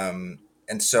pick.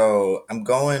 And so I'm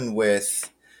going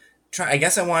with. I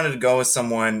guess I wanted to go with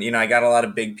someone. I got a lot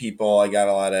of big people. I got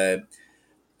a lot of.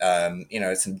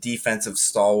 Some defensive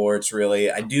stalwarts. Really,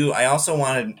 I also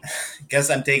wanted. I guess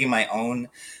I'm taking my own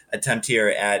attempt here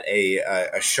at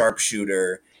a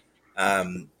sharpshooter,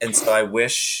 and so I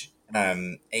wish.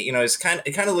 It's kind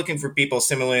of looking for people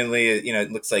similarly.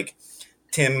 It looks like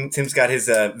Tim's got his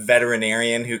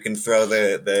veterinarian who can throw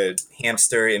the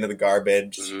hamster into the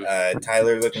garbage.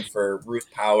 Tyler looking for Ruth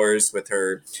Powers with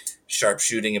her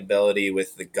sharpshooting ability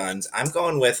with the guns. I'm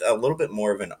going with a little bit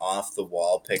more of an off the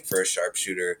wall pick for a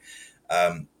sharpshooter.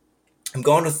 I'm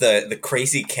going with the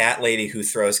crazy cat lady who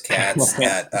throws cats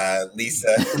at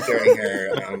Lisa during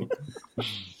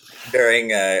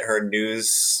her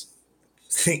news.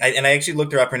 And I actually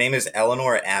looked her up. Her name is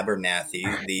Eleanor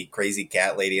Abernathy, the crazy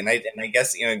cat lady. And I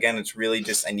guess, again, it's really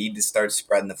just I need to start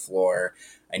spreading the floor.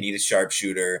 I need a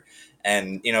sharpshooter.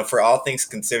 And, for all things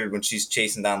considered, when she's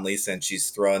chasing down Lisa and she's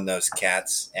throwing those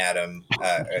cats at him,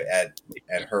 at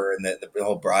her and the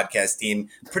whole broadcast team,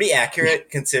 pretty accurate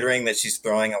considering that she's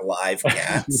throwing a live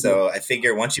cat. So I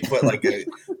figure once you put like a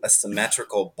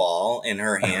symmetrical ball in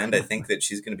her hand, I think that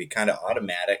she's going to be kind of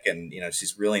automatic and,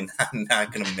 she's really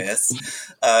not going to miss.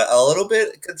 A little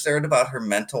bit concerned about her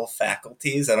mental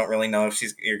faculties. I don't really know if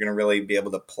you're going to really be able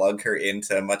to plug her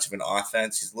into much of an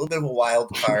offense. She's a little bit of a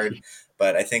wild card.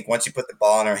 But I think once you put the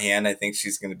ball in her hand, I think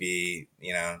she's going to be,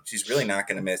 she's really not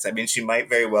going to miss. I mean, she might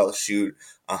very well shoot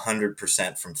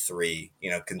 100% from three,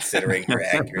 considering her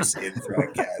accuracy in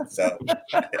throwing cats. So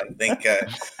I think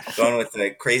going with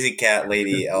the crazy cat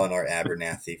lady, Eleanor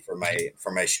Abernathy, for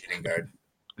my shooting guard.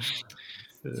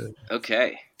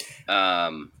 Okay.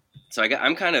 So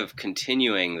I'm kind of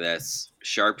continuing this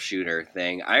sharpshooter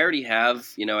thing. I already have,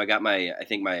 I got my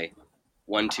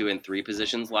 1, 2, and 3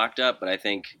 positions locked up, but I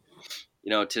think,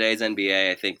 today's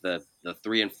NBA, I think the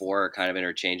 3 and 4 are kind of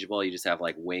interchangeable. You just have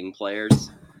like wing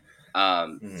players.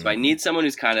 So I need someone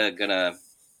who's kind of gonna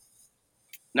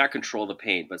not control the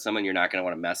paint, but someone you're not gonna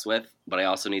want to mess with. But I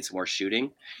also need some more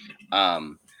shooting.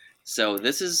 So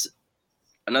this is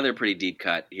another pretty deep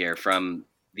cut here from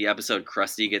the episode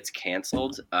Krusty Gets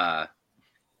Canceled.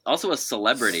 Also a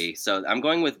celebrity. So I'm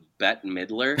going with Bette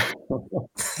Midler.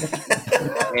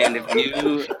 And if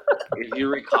you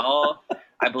recall,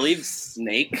 I believe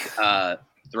Snake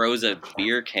throws a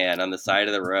beer can on the side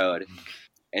of the road,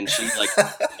 and she like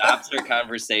stops her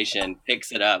conversation,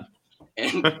 picks it up,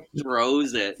 and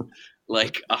throws it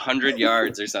like 100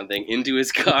 yards or something into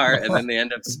his car, and then they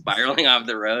end up spiraling off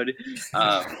the road.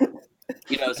 So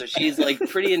she's like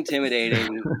pretty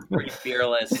intimidating, pretty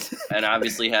fearless, and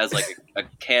obviously has like a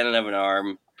cannon of an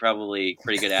arm, probably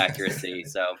pretty good accuracy.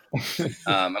 So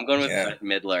I'm going with Bette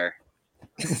Midler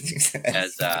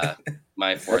as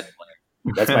my 4th player.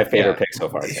 That's my favorite pick so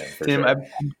far, Tim. Tim,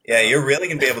 Yeah, you're really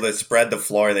going to be able to spread the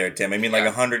floor there, Tim. I mean, like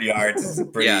 100 yards is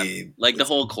pretty... like the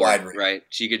whole court, right?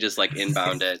 She could just like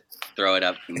inbound it, throw it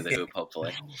up into the hoop,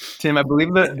 hopefully. Tim, I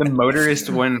believe the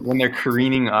motorist, when they're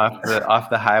careening off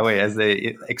the highway as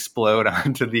they explode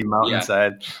onto the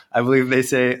mountainside, I believe they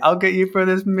say, "I'll get you for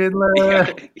this,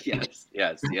 Midler." Yes.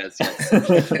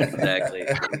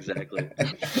 Exactly.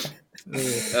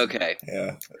 Okay.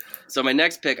 Yeah. So my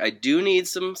next pick, I do need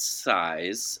some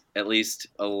size, at least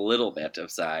a little bit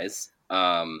of size.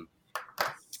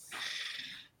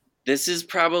 This is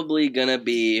probably gonna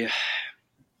be.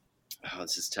 Oh,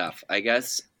 this is tough. I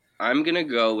guess I'm gonna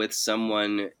go with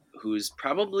someone who's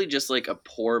probably just like a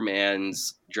poor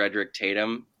man's Dredrick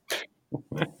Tatum.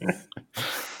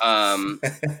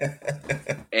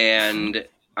 And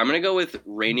I'm gonna go with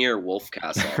Rainier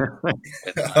Wolfcastle.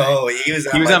 He was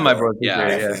on my board.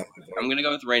 Yeah. I'm gonna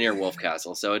go with Rainier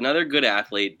Wolfcastle. So another good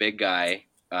athlete, big guy.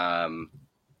 Can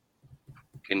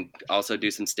also do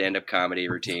some stand-up comedy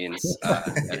routines at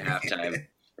halftime.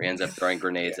 Where he ends up throwing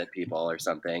grenades at people or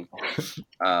something.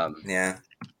 Yeah.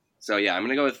 So yeah, I'm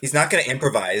gonna go with. He's not gonna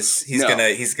improvise. He's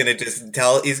gonna just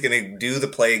tell. He's gonna do the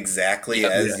play exactly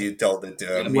as you told it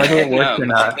to him. Whether it works or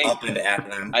not.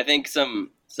 I think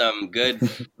some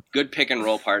good pick and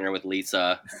roll partner with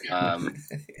Lisa.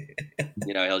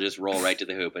 He'll just roll right to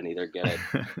the hoop and either get it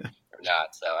or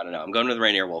not. So I don't know. I'm going with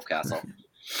Rainier Wolfcastle.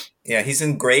 Yeah, he's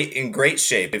in great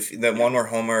shape. If the one where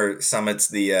Homer summits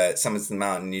the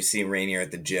mountain, you see Rainier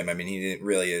at the gym. I mean, he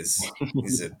really is.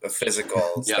 He's a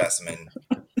physical specimen.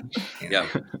 Yeah.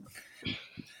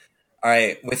 All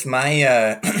right, with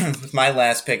my with my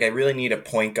last pick, I really need a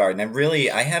point guard, and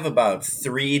I have about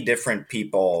 3 different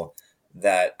people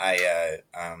that I've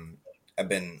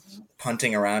been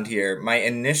punting around here. My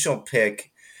initial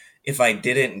pick, if I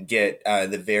didn't get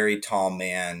the very tall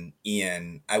man,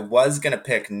 Ian, I was going to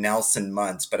pick Nelson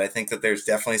Muntz, but I think that there's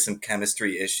definitely some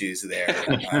chemistry issues there.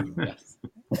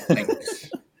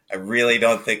 I really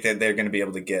don't think that they're going to be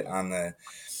able to get on the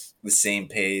same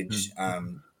page.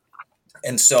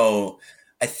 And so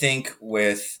I think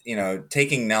with,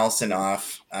 taking Nelson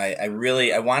off, I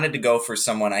wanted to go for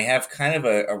someone. I have kind of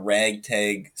a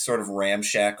ragtag sort of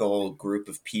ramshackle group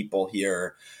of people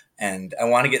here.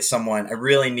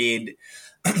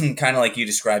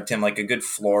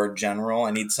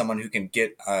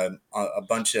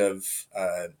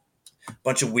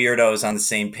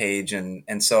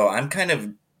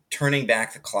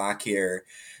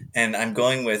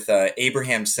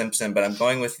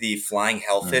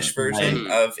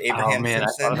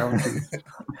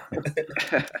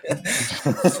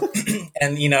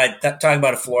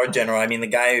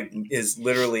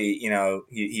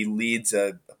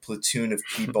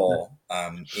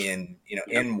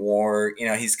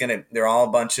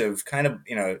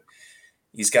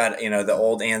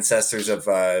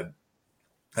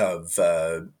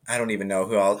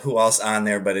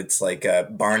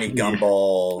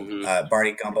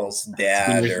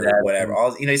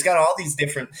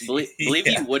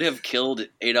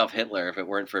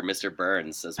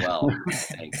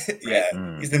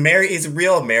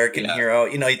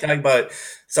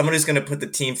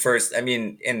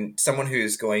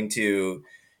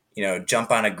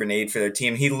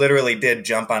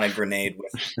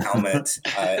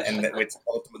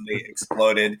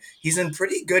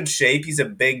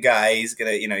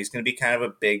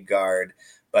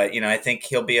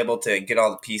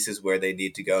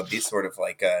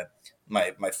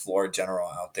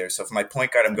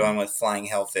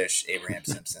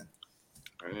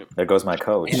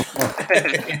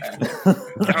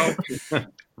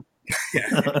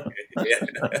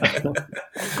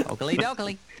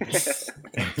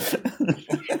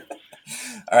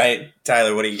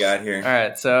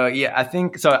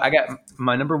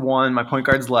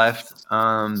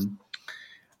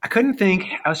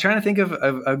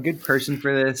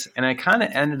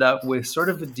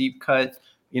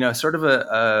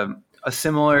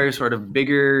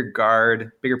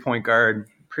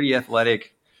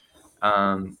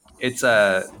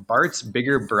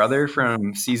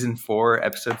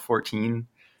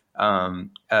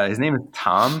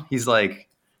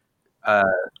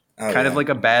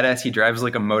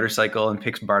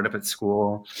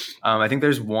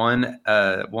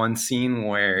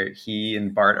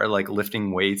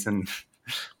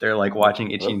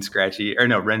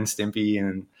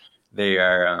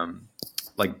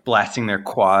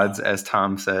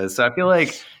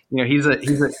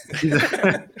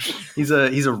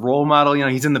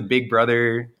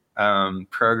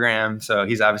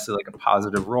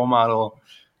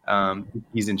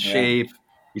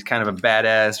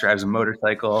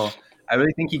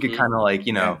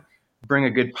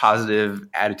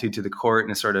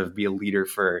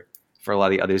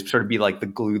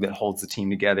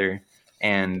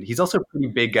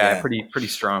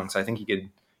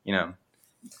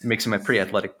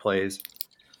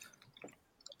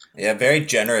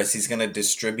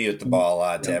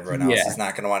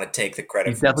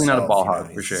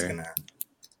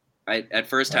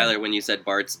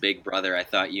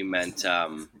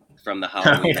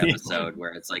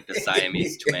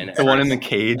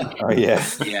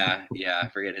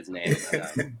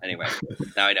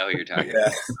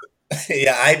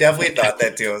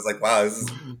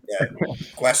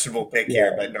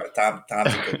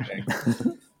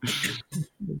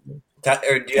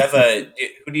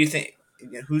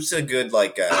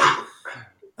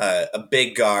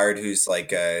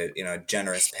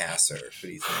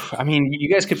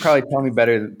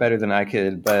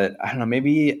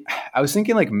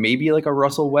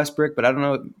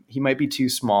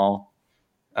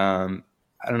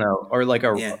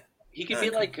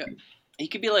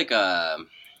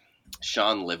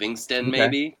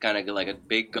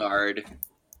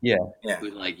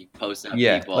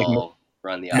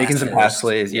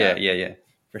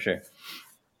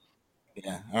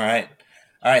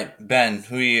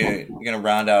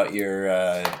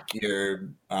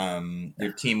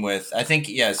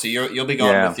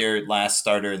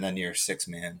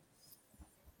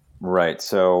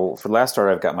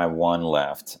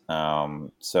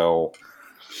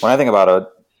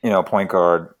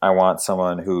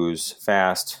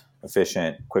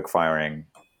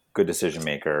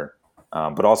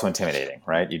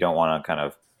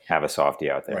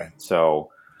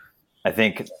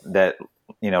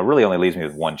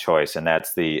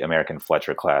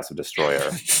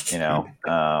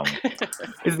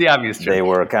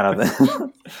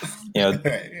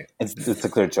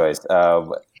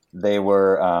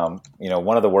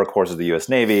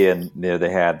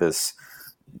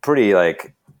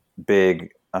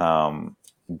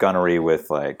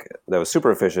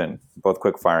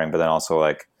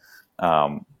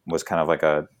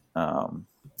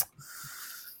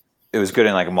 it was good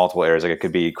in like multiple areas. Like it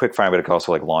could be quick fire, but it could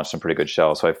also like launch some pretty good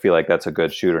shells. So I feel like that's a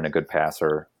good shooter and a good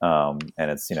passer. And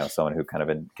it's, someone who kind of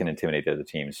can intimidate the other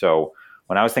team. So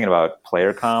when I was thinking about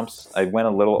player comps, I went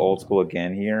a little old school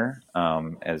again here,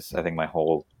 as I think my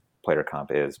whole player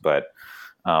comp is. But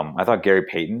I thought Gary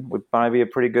Payton would probably be a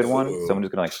pretty good one. Ooh. Someone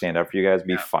who's gonna like stand up for you guys,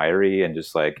 be fiery, and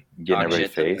just like get in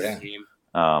everybody's face.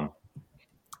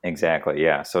 Exactly.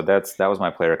 Yeah. So that was my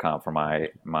player comp for my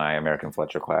American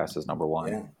Fletcher class as number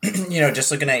one. Yeah. Just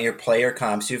looking at your player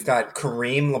comps, you've got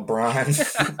Kareem,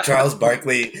 LeBron, Charles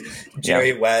Barkley,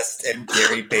 Jerry West, and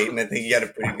Gary Payton. I think you got a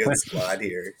pretty good squad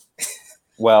here.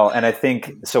 Well, and I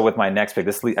think so with my next pick,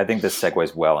 I think this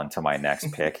segues well into my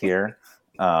next pick here.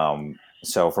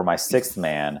 So for my sixth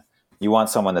man, you want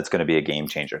someone that's going to be a game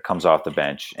changer, comes off the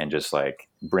bench and just like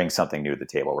brings something new to the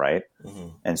table, right? Mm-hmm.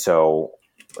 And so,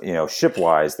 ship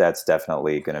wise, that's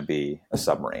definitely going to be a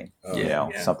submarine.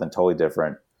 Something totally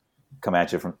different, come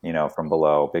at you from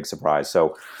below, big surprise.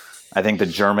 So I think the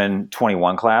German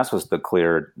 21 class was the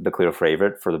clear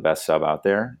favorite for the best sub out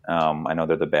there. I know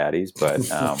they're the baddies, but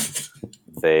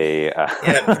they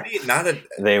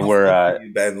they were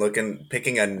you've been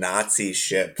picking a Nazi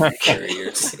ship for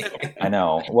years. I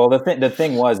know. Well, the thing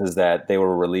is that they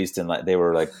were released in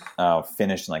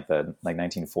finished in like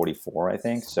 1944, I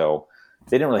think. So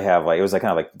they didn't really have it was like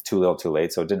kind of like too little, too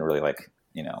late. So it didn't really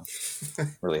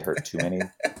really hurt too many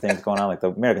things going on. Like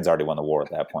the Americans already won the war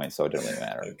at that point, so it didn't really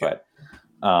matter. Okay.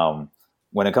 But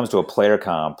when it comes to a player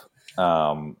comp,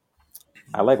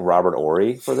 I like Robert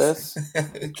Horry for this.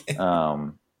 Okay.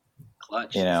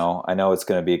 Clutch. I know it's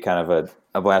going to be kind of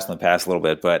a blast from the past a little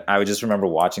bit, but I would just remember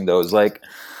watching those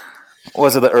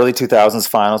was it the early 2000s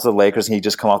finals of the Lakers, and he'd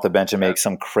just come off the bench and make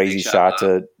some crazy shot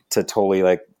to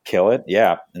totally kill it.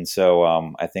 Yeah. And so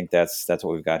I think that's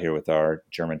what we've got here with our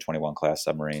German 21 class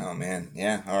submarine. Oh man.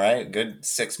 Yeah. All right. Good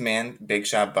 6-man. Big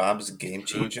Shot Bob's a game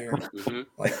changer. Mm-hmm.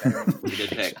 Like that. Good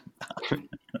pick.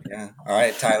 Yeah. All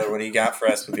right, Tyler, what do you got for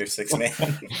us with your 6-man?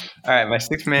 All right. My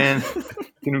 6-man is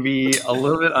going to be a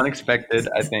little bit unexpected,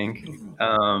 I think.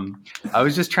 I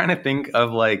was just trying to think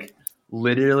of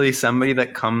literally somebody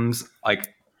that comes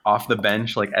off the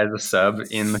bench as a sub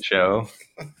in the show.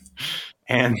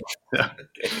 And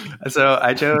so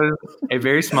I chose a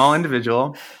very small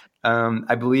individual.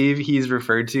 I believe he's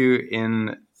referred to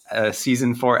in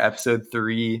season 4, episode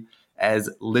 3 as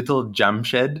Little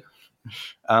Jamshed.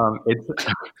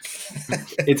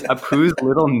 It's Apu's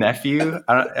little nephew.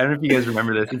 I don't know if you guys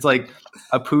remember this. It's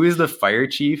Apu is the fire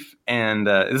chief, and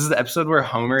this is the episode where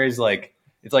Homer is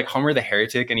it's like Homer the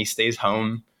heretic, and he stays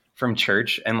home from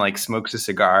church and smokes a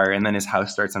cigar, and then his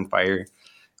house starts on fire.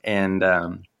 And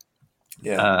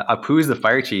Apu is the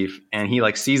fire chief, and he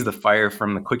sees the fire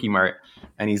from the Quickie Mart,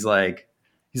 and he's like,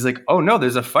 oh no,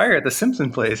 there's a fire at the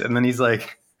Simpson place, and then he's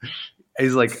like,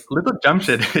 Little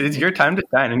Jamshed, it's your time to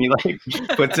shine, and he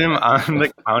puts him on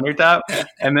the countertop,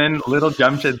 and then Little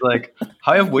Jamshed's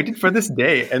I have waited for this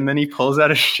day, and then he pulls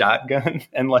out a shotgun,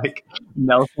 and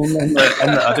Nelson and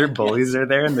the other bullies are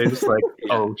there, and they're just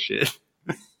oh shit.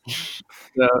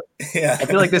 So I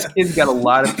feel like this kid's got a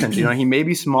lot of potential. He may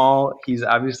be small. He's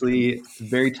obviously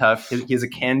very tough. He has a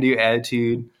can-do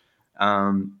attitude. He's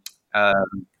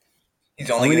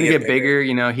only going to get bigger.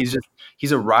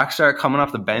 He's a rock star coming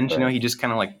off the bench. He just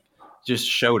kind of just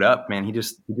showed up, man. He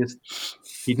just did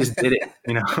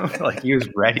it. He was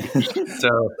ready.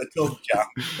 So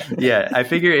yeah, I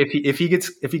figure if he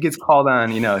gets called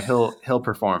on, he'll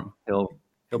perform. He'll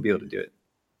be able to do it.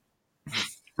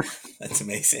 That's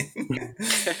amazing.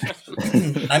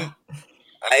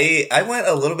 I went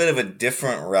a little bit of a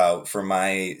different route for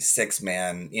my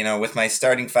 6-man. With my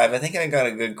starting 5, I think I got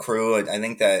a good crew. I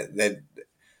think that they're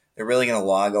really going to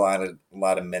log a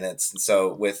lot of minutes. And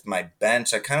so with my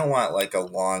bench, I kind of want a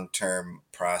long-term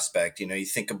prospect. You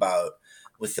think about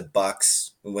with the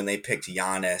Bucks when they picked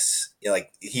Giannis,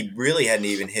 he really hadn't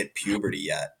even hit puberty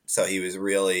yet. So he was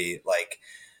really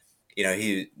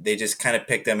they just kind of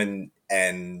picked him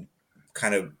and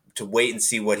kind of to wait and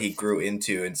see what he grew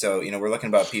into. And so, we're looking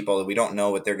about people that we don't know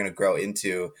what they're going to grow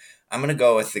into. I'm going to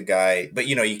go with the guy, but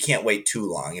you can't wait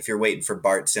too long. If you're waiting for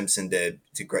Bart Simpson to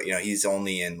grow, he's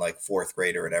only in 4th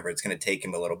grade or whatever. It's going to take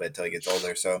him a little bit till he gets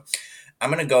older. So I'm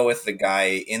going to go with the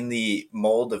guy in the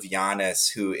mold of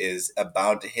Giannis who is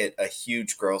about to hit a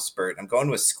huge growth spurt. I'm going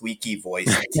with squeaky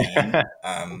voice team.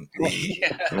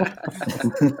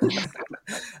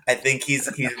 I think he's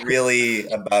really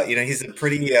about, he's a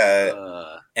pretty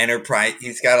enterprise.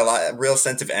 He's got a real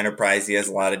sense of enterprise. He has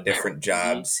a lot of different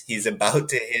jobs. He's about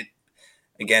to hit,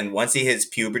 again, once he hits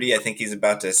puberty, I think he's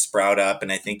about to sprout up,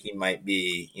 and I think he might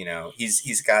be,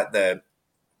 he's got the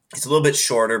He's a little bit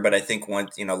shorter, but I think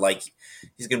once, like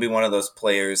he's going to be one of those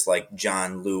players like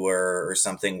John Lure or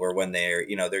something where when they're,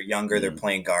 they're younger, they're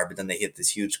playing guard, but then they hit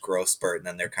this huge growth spurt and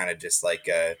then they're kind of just like,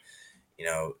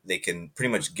 they can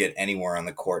pretty much get anywhere on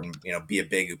the court and, be a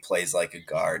big who plays like a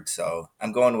guard. So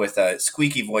I'm going with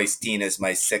Squeaky Voice Dean as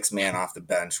my sixth man off the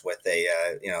bench with a,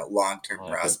 long-term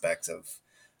prospects of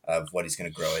what he's going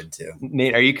to grow into.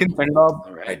 Nate, are you concerned about?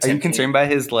 Right. Are you concerned by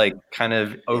his like kind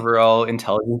of overall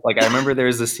intelligence? Like I remember there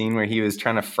was a scene where he was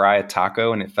trying to fry a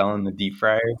taco and it fell in the deep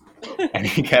fryer, and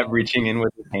he kept reaching in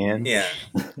with his hand. Yeah.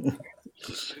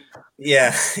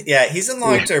 Yeah. He's a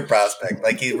long-term prospect.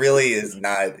 Like he really is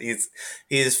not. He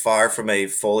is far from a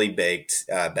fully baked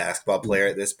basketball player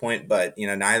at this point. But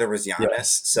neither was Giannis. Yeah.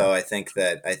 So I think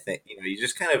you're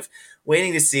just kind of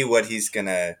waiting to see what he's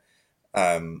gonna.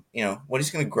 What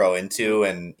he's going to grow into.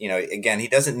 And, again, he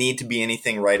doesn't need to be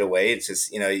anything right away. It's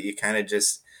just, you kind of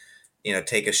just,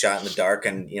 take a shot in the dark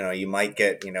and, you might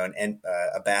get,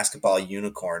 a basketball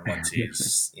unicorn once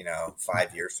he's,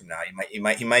 5 years from now. He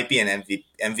might be an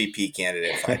MVP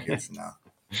candidate 5 years from now.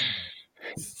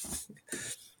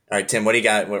 All right, Tim, what do you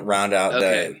got? What round out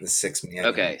the six man?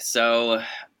 Okay. So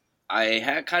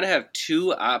I kind of have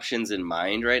two options in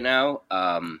mind right now.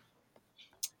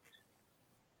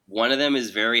 One of them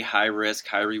is very high risk,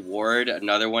 high reward.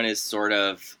 Another one is sort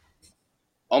of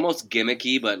almost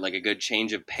gimmicky, but like a good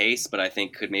change of pace, but I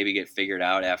think could maybe get figured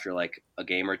out after like a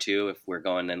game or two if we're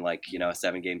going in like, a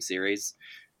 7-game series.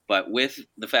 But with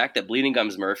the fact that Bleeding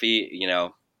Gums Murphy,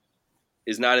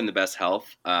 is not in the best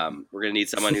health, we're going to need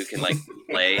someone who can like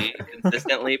play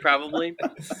consistently probably.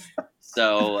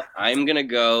 So I'm going to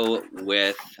go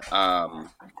with,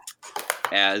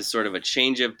 as sort of a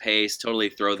change of pace, totally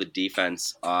throw the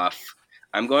defense off.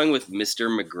 I'm going with Mr.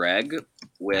 McGregor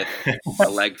with a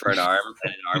leg for an arm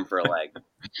and an arm for a leg.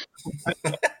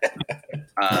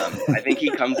 I think he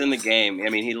comes in the game. I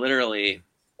mean, he literally,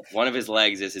 one of his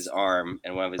legs is his arm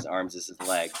and one of his arms is his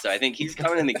leg. So I think he's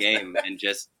coming in the game and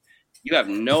just, you have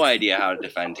no idea how to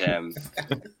defend him.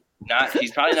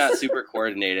 He's probably not super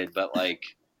coordinated, but like,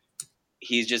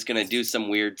 he's just going to do some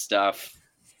weird stuff.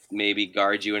 Maybe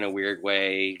guard you in a weird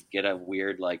way, get a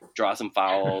weird, like, draw some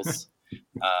fouls.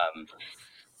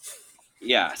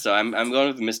 So I'm going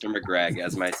with Mr. McGregor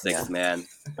as my sixth man.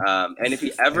 And if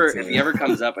he ever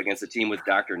comes up against a team with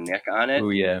Dr. Nick on it,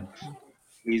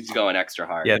 he's going extra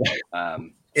hard. Yeah,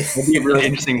 it'd be a really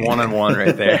interesting one-on-one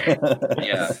right there.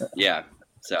 Yeah.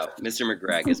 So Mr.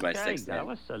 McGregor is my sixth man. That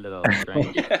was a little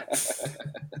strange.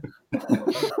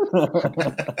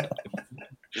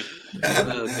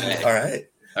 Okay.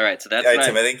 All right. So that's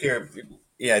Tim, I think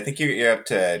you're up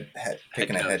to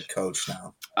picking a head coach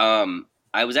now.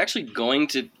 I was actually going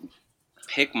to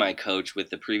pick my coach with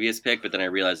the previous pick, but then I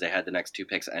realized I had the next two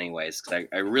picks anyways because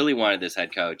I really wanted this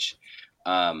head coach.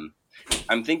 I'm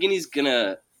thinking he's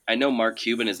gonna. I know Mark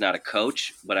Cuban is not a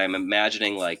coach, but I'm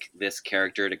imagining like this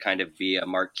character to kind of be a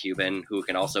Mark Cuban who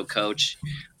can also coach.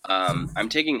 I'm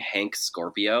taking Hank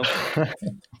Scorpio.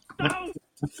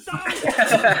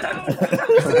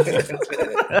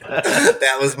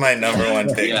 That was my number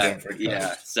one pick.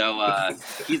 So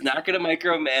he's not going to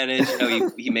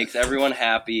micromanage. He makes everyone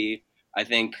happy. I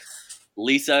think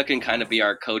Lisa can kind of be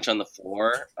our coach on the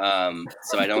floor.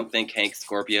 So I don't think Hank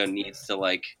Scorpio needs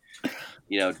to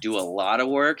do a lot of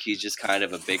work. He's just kind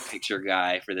of a big picture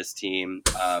guy for this team.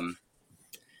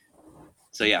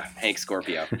 Hank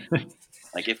Scorpio.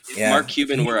 Like if Mark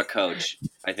Cuban were a coach,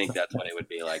 I think that's what it would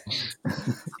be like.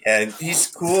 Yeah, he's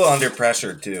cool under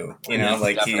pressure too.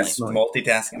 Definitely. He's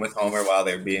multitasking with Homer while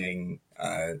they're being,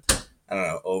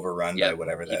 overrun by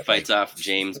whatever that. He fights off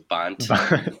James Bond.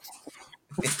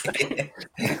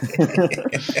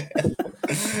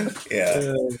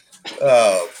 Yeah.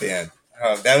 Oh man.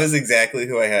 That was exactly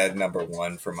who I had number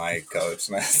one for my coach.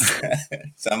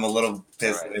 So I'm a little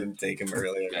pissed I didn't take him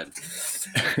earlier.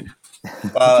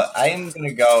 Well, I am going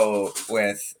to go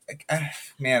with, I'm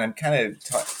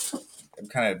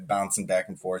kind of bouncing back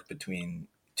and forth between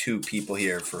two people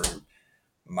here for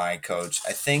my coach.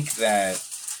 I think that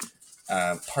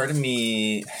part of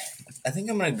me, I think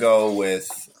I'm going to go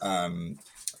with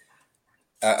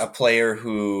a player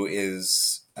who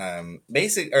is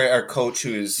our coach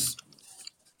who is,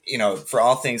 for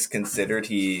all things considered,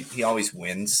 he always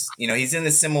wins. He's in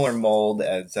a similar mold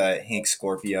as Hank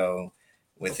Scorpio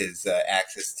with his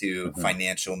access to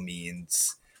financial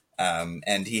means.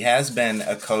 And he has been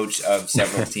a coach of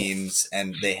several teams,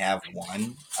 and they have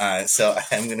won. So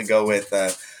I'm going to go with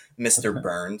Mr.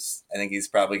 Burns. I think he's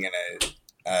probably going to.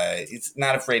 He's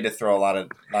not afraid to throw a lot of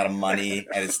money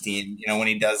at his team. When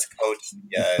he does coach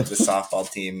the softball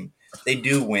team, they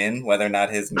do win. Whether or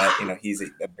not he's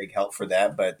a big help for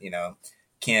that, but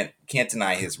can't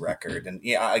deny his record. And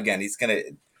again,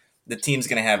 the team's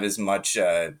gonna have as much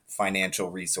financial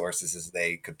resources as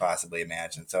they could possibly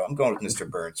imagine. So I'm going with Mr.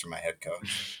 Burns for my head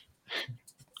coach.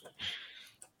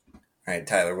 All right,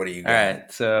 Tyler, what do you got? All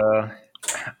right, so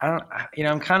I don't,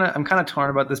 I'm kind of torn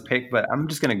about this pick, but I'm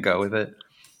just gonna go with it.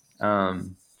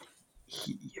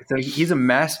 He's a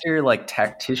master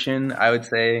tactician, I would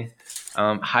say,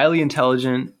 highly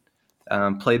intelligent,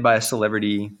 played by a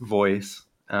celebrity voice.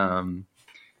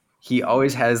 He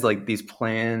always has these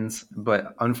plans,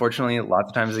 but unfortunately, lots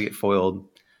of times they get foiled.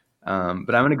 But I'm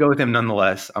gonna go with him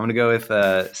nonetheless. I'm gonna go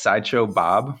with Sideshow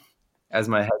Bob as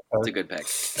my head coach. That's a good pick.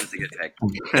 That's a good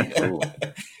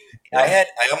pick. I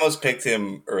almost picked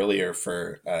him earlier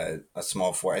for a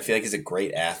small forward. I feel like he's a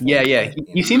great athlete. Yeah.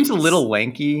 He seems a little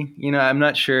lanky. I'm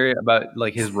not sure about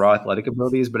his raw athletic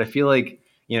abilities, but I feel like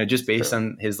just based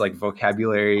on his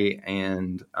vocabulary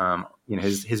and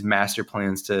his master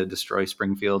plans to destroy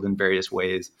Springfield in various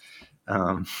ways,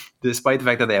 despite the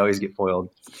fact that they always get foiled.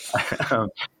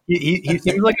 He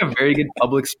seems like a very good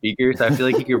public speaker, so I feel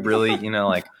like he could really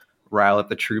rile up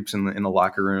the troops in the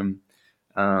locker room.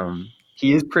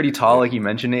 He is pretty tall, like you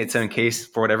mentioned it. So in case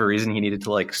for whatever reason he needed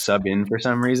to sub in for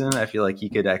some reason, I feel like he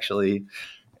could actually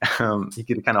he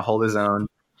could kind of hold his own.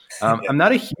 I'm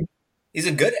not a huge. He's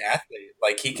a good athlete.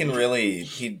 He can really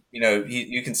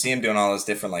you can see him doing all those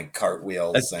different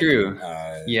cartwheels. That's true.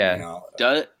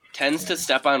 Tends to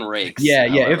step on rakes. Yeah.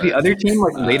 If the other team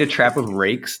laid a trap of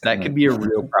rakes, that could be a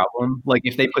real problem.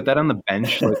 If they put that on the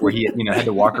bench, where he had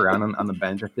to walk around on the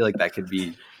bench, I feel like that could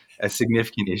be a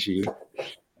significant issue.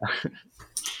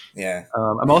 Yeah.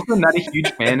 I'm also not a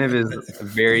huge fan of his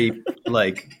very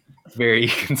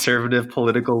conservative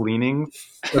political leanings.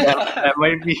 So that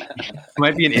might be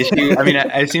an issue. I mean,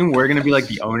 I assume we're going to be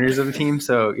the owners of the team,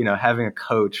 so having a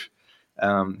coach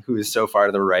who is so far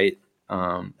to the right,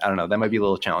 I don't know, that might be a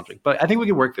little challenging. But I think we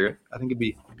could work through it. I think it'd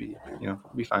be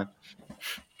fine.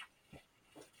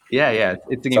 Yeah.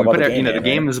 It's a game. The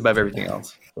game is above everything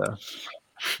else. So.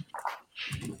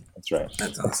 That's right.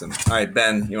 That's awesome. All right,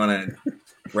 Ben, you want to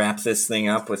wrap this thing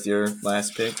up with your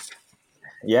last pick?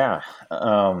 Yeah.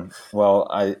 Well,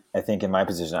 I think in my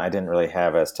position, I didn't really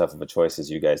have as tough of a choice as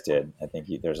you guys did. I think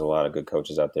there's a lot of good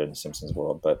coaches out there in the Simpsons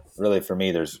world, but really for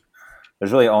me, there's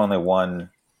really only one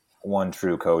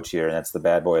true coach here, and that's the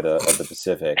bad boy of the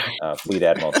Pacific, Fleet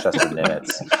Admiral Chester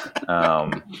Nimitz.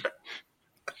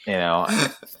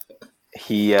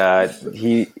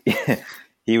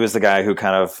 He was the guy who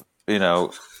kind of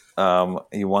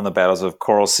he won the battles of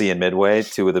Coral Sea and Midway,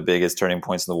 two of the biggest turning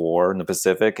points in the war in the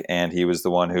Pacific, and he was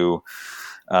the one who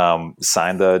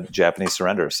signed the Japanese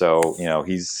surrender. So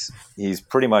he's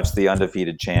pretty much the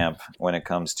undefeated champ when it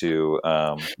comes to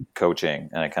coaching,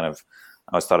 and I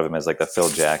always thought of him as the Phil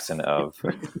Jackson of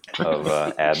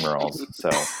admirals. So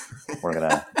we're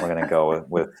gonna go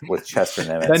with Chester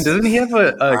Nimitz. Ben, doesn't he have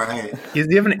does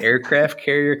he have an aircraft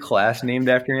carrier class named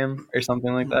after him or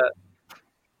something like that?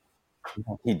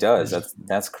 He does.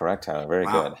 That's correct, Tyler. Very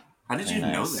good. How did you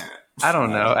know that? I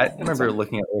don't know. I remember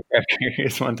looking at aircraft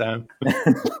carriers one time.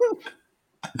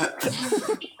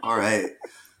 All right.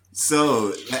 So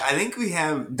I think we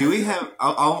have.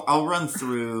 I'll run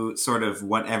through sort of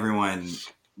what everyone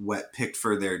picked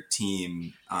for their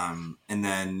team, and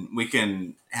then we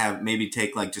can maybe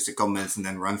take just a couple minutes and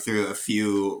then run through a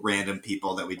few random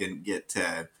people that we didn't get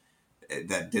to.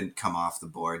 That didn't come off the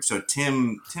board. So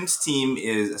Tim's team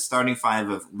is a starting five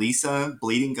of Lisa,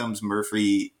 Bleeding Gums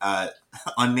Murphy,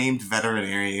 unnamed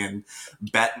veterinarian,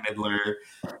 Bette Midler,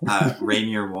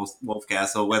 Rainier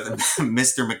Wolfcastle, with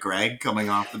Mr. McGregor coming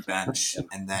off the bench,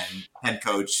 and then head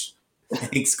coach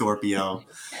Hank Scorpio.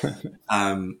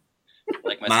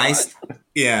 My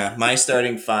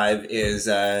starting five is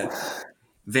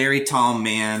very tall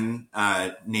man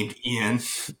named Ian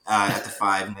at the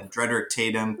five, and then Drederick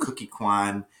Tatum, Cookie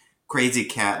Kwan, Crazy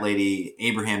Cat Lady,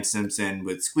 Abraham Simpson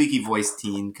with squeaky voice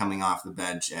teen coming off the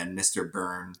bench, and Mr.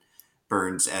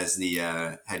 Burns as the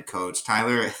head coach.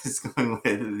 Tyler is going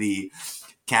with the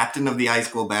captain of the high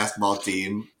school basketball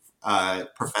team,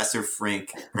 Professor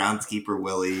Frink, groundskeeper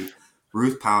Willie,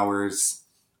 Ruth Powers,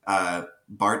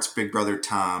 Bart's big brother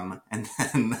Tom, and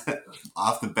then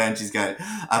off the bench he's got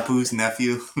Apu's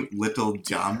nephew, Little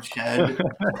Jomshed,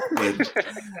 with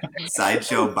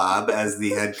Sideshow Bob as the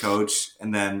head coach.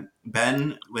 And then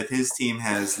Ben with his team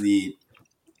has the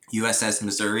USS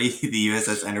Missouri, the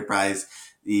USS Enterprise,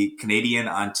 the Canadian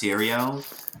Ontario,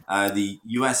 the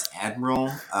U.S. Admiral,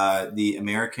 the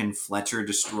American Fletcher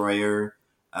Destroyer,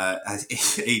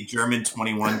 a German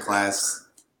 21 class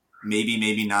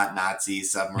maybe not Nazi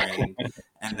submarine,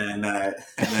 and then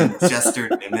Chester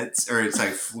Nimitz, or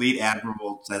sorry, Fleet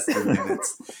Admiral Chester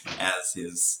Nimitz as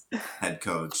his head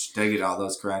coach. Did I get all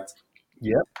those correct?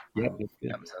 Yep.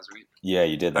 Sounds right. Yeah,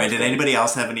 you did that. All right, did anybody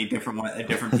else have any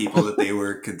different people that they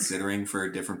were considering for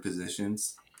different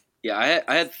positions? Yeah,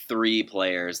 I had 3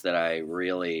 players that I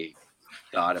really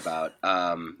thought about,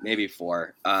 maybe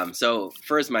 4. So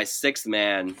first, my 6th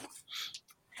man,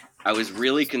 I was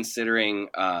really considering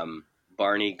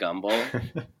Barney Gumble,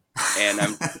 and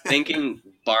I'm thinking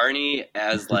Barney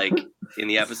as like in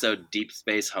the episode Deep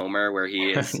Space Homer, where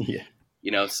he is,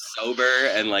 sober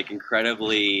and like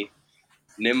incredibly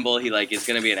nimble. He like is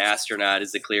going to be an astronaut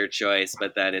is a clear choice,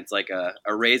 but then it's like a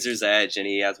razor's edge, and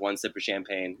he has one sip of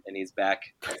champagne, and he's back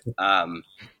on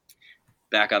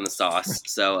the sauce.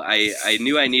 So I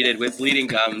knew I needed, with Bleeding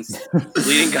Gums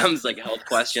like health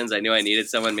questions, I knew I needed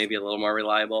someone maybe a little more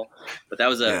reliable. But that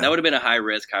would have been a high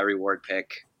risk, high reward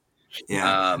pick.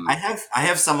 Yeah, I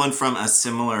have someone from a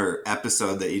similar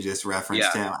episode that you just referenced.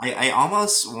 Yeah. I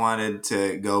almost wanted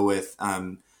to go with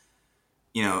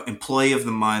employee of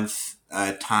the month,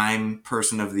 time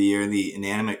person of the year, the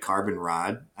inanimate carbon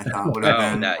rod. I thought would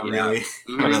have been a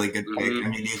really good pick. I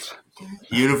mean, he's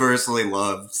universally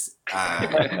loved.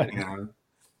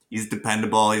 He's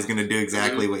dependable. He's going to do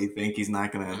exactly what you think. He's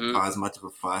not going to cause much of a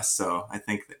fuss. So I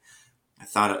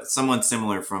thought someone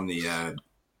similar from the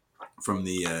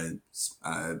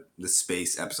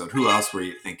space episode. Who else were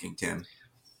you thinking, Tim?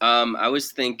 I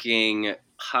was thinking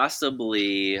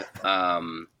possibly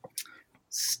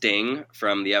Sting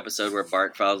from the episode where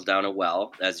Bart falls down a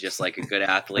well. As just like a good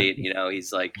athlete.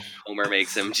 He's like, Homer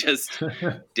makes him just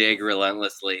dig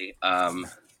relentlessly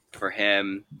for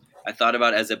him. I thought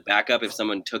about as a backup, if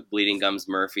someone took Bleeding Gums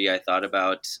Murphy, I thought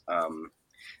about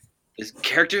his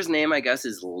character's name, I guess,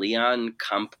 is Leon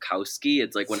Kompkowski.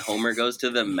 It's like when Homer goes to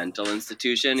the mental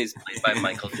institution, he's played by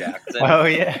Michael Jackson. Oh,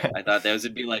 yeah. I thought those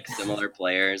would be like similar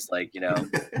players, like,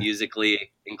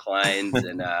 musically inclined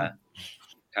and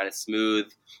kind of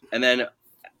smooth. And then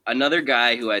another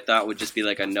guy who I thought would just be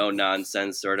like a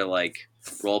no-nonsense sort of like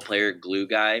role player glue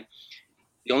guy.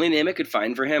 The only name I could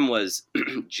find for him was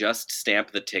Just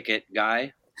Stamp the Ticket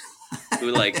guy,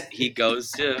 who like he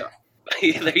goes to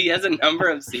he has a number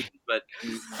of scenes, but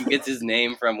he gets his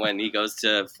name from when he goes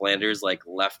to Flanders' like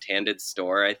left-handed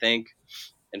store, I think.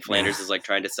 And Flanders is like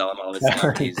trying to sell him all his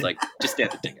stuff. He's like, just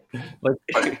stamp the ticket. Like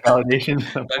validation.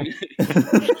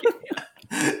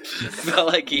 I felt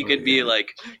like he could be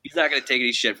like, he's not going to take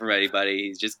any shit from anybody.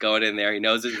 He's just going in there. He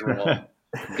knows his role,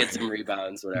 get some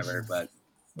rebounds, whatever. But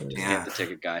stamp the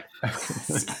ticket guy.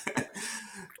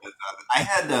 I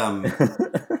had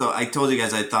so I told you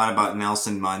guys I thought about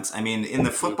Nelson Muntz. I mean, in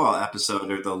the football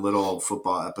episode, or the little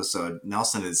football episode,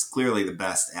 Nelson is clearly the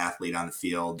best athlete on the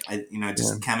field.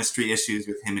 Chemistry issues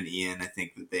with him and Ian. I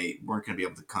think that they weren't going to be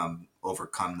able to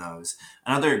overcome those.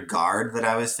 Another guard that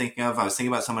I was thinking about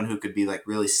someone who could be like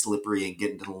really slippery and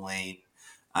get into the lane.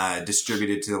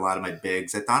 Distributed to a lot of my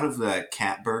bigs. I thought of the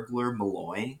cat burglar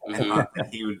Malloy. I thought that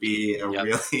he would be a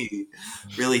really,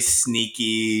 really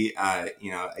sneaky,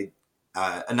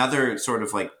 another sort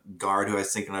of like guard who I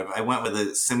was thinking of. I went with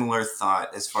a similar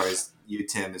thought as far as you,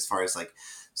 Tim, as far as like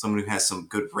someone who has some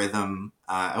good rhythm.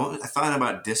 I thought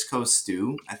about Disco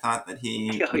Stu. I thought that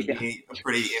he would be a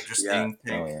pretty interesting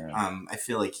pick. Oh, yeah. I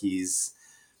feel like he's,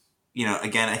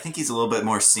 again, I think he's a little bit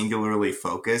more singularly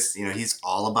focused. He's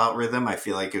all about rhythm. I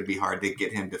feel like it would be hard to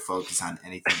get him to focus on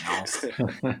anything else.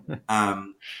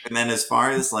 And then as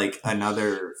far as like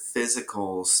another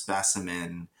physical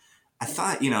specimen, I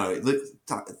thought,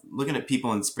 looking at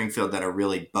people in Springfield that are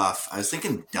really buff, I was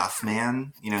thinking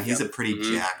Duffman. He's a pretty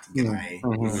jacked guy.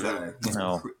 He's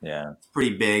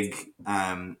pretty big.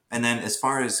 And then as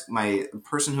far as my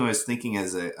person who I was thinking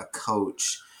as a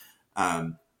coach,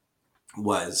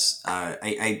 was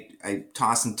I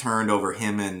tossed and turned over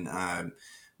him and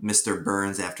Mr.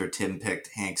 Burns after Tim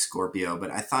picked Hank Scorpio, but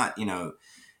I thought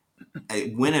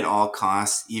I win at all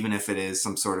costs, even if it is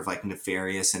some sort of like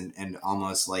nefarious and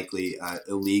almost likely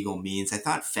illegal means. I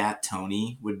thought Fat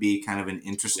Tony would be kind of an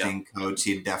interesting coach.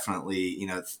 He'd definitely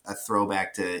a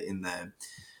throwback to in the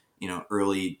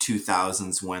early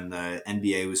 2000s when the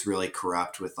NBA was really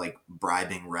corrupt with like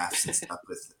bribing refs and stuff.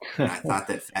 I thought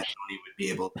that Fat Tony would be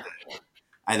able to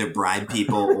either bribe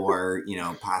people or,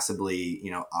 possibly,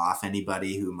 off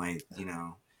anybody who might,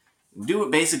 do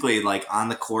it basically like on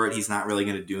the court. He's not really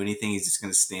going to do anything. He's just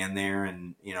going to stand there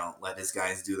and, let his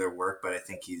guys do their work. But I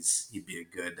think he'd be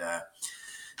a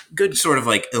good sort of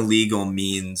like illegal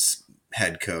means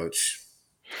head coach.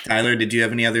 Tyler, did you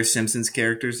have any other Simpsons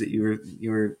characters that you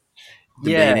were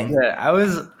debating? Yeah. I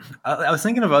was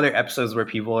thinking of other episodes where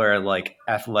people are like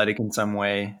athletic in some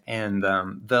way, and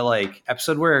the like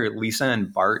episode where Lisa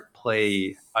and Bart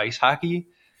play ice hockey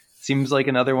seems like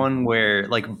another one where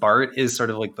like Bart is sort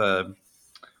of like the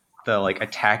like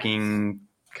attacking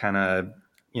kind of,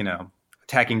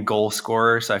 attacking goal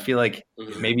scorer. So I feel like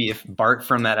maybe if Bart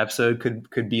from that episode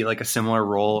could be like a similar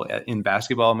role in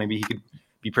basketball, maybe he could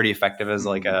be pretty effective as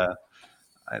like a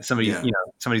somebody, Yeah.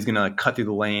 somebody's gonna like cut through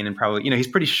the lane, and probably, he's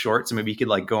pretty short, so maybe he could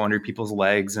like go under people's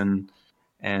legs and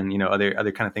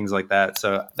other kind of things like that.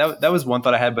 So that was one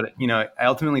thought I had, but I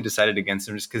ultimately decided against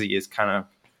him just because he is kind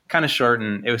of short,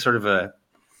 and it was sort of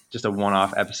just a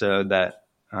one-off episode that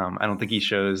I don't think he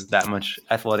shows that much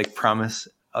athletic promise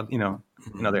in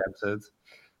other episodes.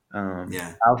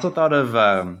 Yeah. I also thought of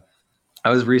I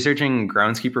was researching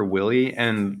Groundskeeper Willie,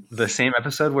 and the same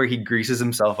episode where he greases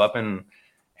himself up and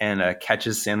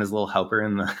catches Santa's little helper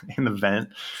in the vent.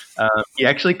 He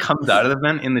actually comes out of the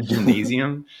vent in the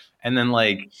gymnasium, and then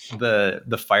like the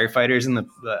firefighters and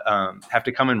the have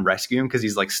to come and rescue him because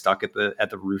he's like stuck at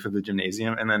the roof of the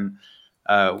gymnasium. And then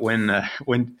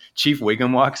when Chief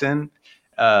Wiggum walks in,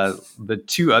 the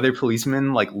two other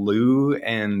policemen, like Lou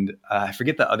and I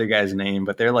forget the other guy's name,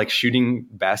 but they're like shooting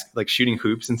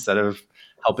hoops instead of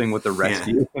helping with the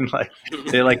rescue. Yeah. And like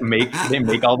they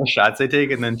make all the shots they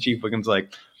take, and then Chief Wiggum's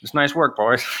like, "It's nice work,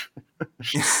 boys."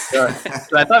 So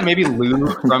I thought maybe Lou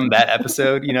from that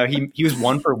episode, he was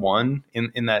 1 for 1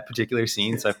 in that particular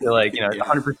scene. So I feel like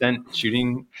 100%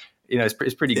 shooting,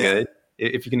 is pretty good.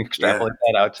 If you can extrapolate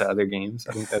that out to other games,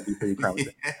 I think that'd be pretty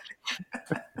promising.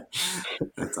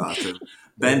 That's awesome.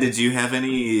 Ben, did you have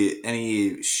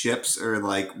any ships or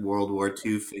like World War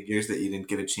II figures that you didn't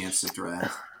get a chance to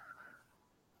draft?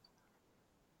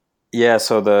 Yeah,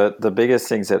 so the biggest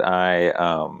things that I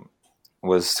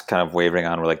was kind of wavering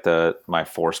on were like my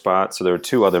 4 spot. So there were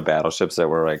 2 other battleships that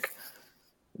were like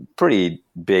pretty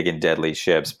big and deadly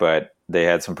ships, but they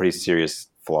had some pretty serious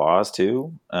flaws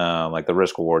too. Like the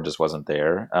risk reward just wasn't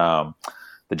there.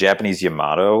 The Japanese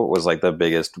Yamato was like one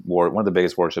of the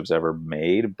biggest warships ever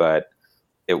made, but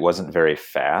it wasn't very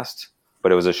fast.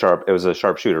 But it was a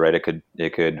sharp shooter, right?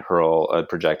 It could hurl a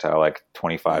projectile like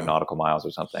 25 nautical miles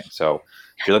or something. So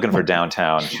if you're looking for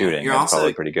downtown shooting, it's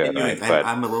probably pretty good, right? But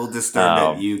I'm a little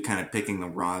disturbed at you kind of picking the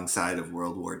wrong side of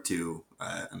World War II.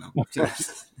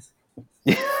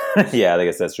 Yeah, I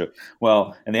guess that's true.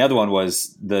 Well, and the other one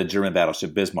was the German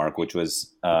battleship Bismarck, which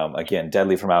was again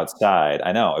deadly from outside.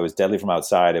 I know it was deadly from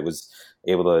outside. It was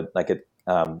able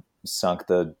to sunk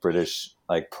the British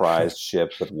like prized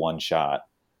ship with 1 shot,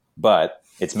 but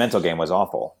its mental game was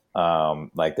awful.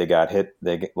 Like they got hit,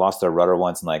 lost their rudder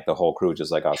once, and like the whole crew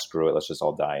just like, "Oh, screw it, let's just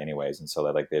all die anyways." And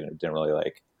so they didn't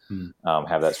really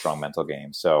have that strong mental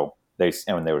game. So they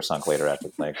were sunk later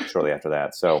shortly after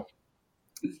that. So.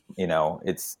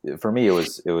 It's for me. It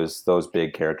was those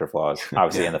big character flaws,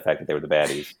 obviously, and the fact that they were the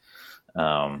baddies,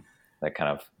 that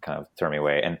kind of turned me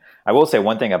away. And I will say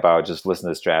one thing about just listening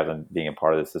to this draft and being a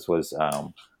part of this. This was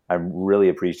I really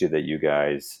appreciate that you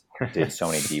guys did so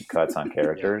many deep cuts on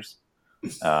characters.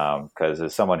 Because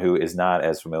as someone who is not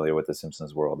as familiar with the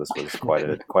Simpsons world, this was quite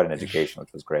an education,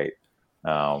 which was great.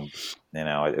 It's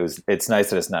nice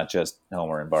that it's not just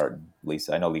Homer and Bart and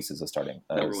Lisa. I know Lisa's a starting.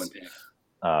 Number 1 pick.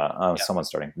 Someone's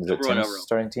starting. Is it Tim's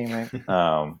starting team, right?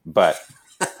 But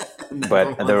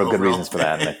there were good reasons for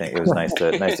that, and I think it was nice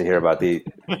to hear about the.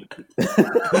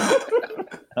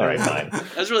 All right, fine.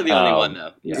 That's really the only one,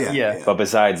 though. Yeah. But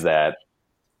besides that,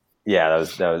 it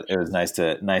was nice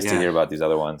to hear about these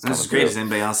other ones. That's great. Does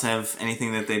anybody else have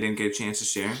anything that they didn't get a chance to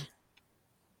share?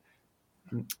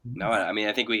 No, I mean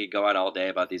I think we could go on all day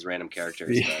about these random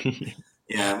characters. But...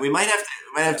 Yeah, we might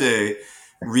have to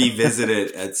revisit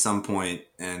it at some point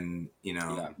and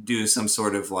do some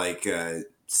sort of like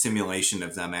simulation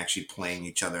of them actually playing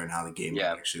each other and how the game would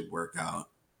actually work out.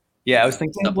 Yeah, I was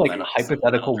thinking of like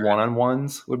hypothetical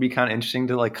one-on-ones would be kind of interesting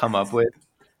to like come up with.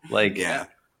 Like, I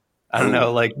don't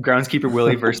know, like Groundskeeper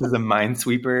Willie versus a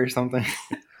Minesweeper or something.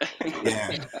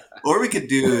 Yeah, or we could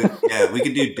do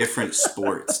different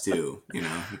sports too. We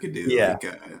could do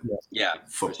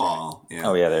football. Yeah.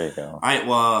 Oh yeah, there you go. All right,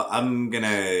 well, I'm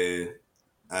gonna.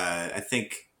 I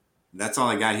think that's all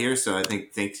I got here. So I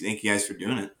think thank you guys for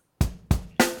doing it.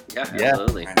 Yeah,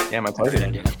 absolutely. Yeah, my pleasure.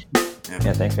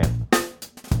 Yeah, thanks, man.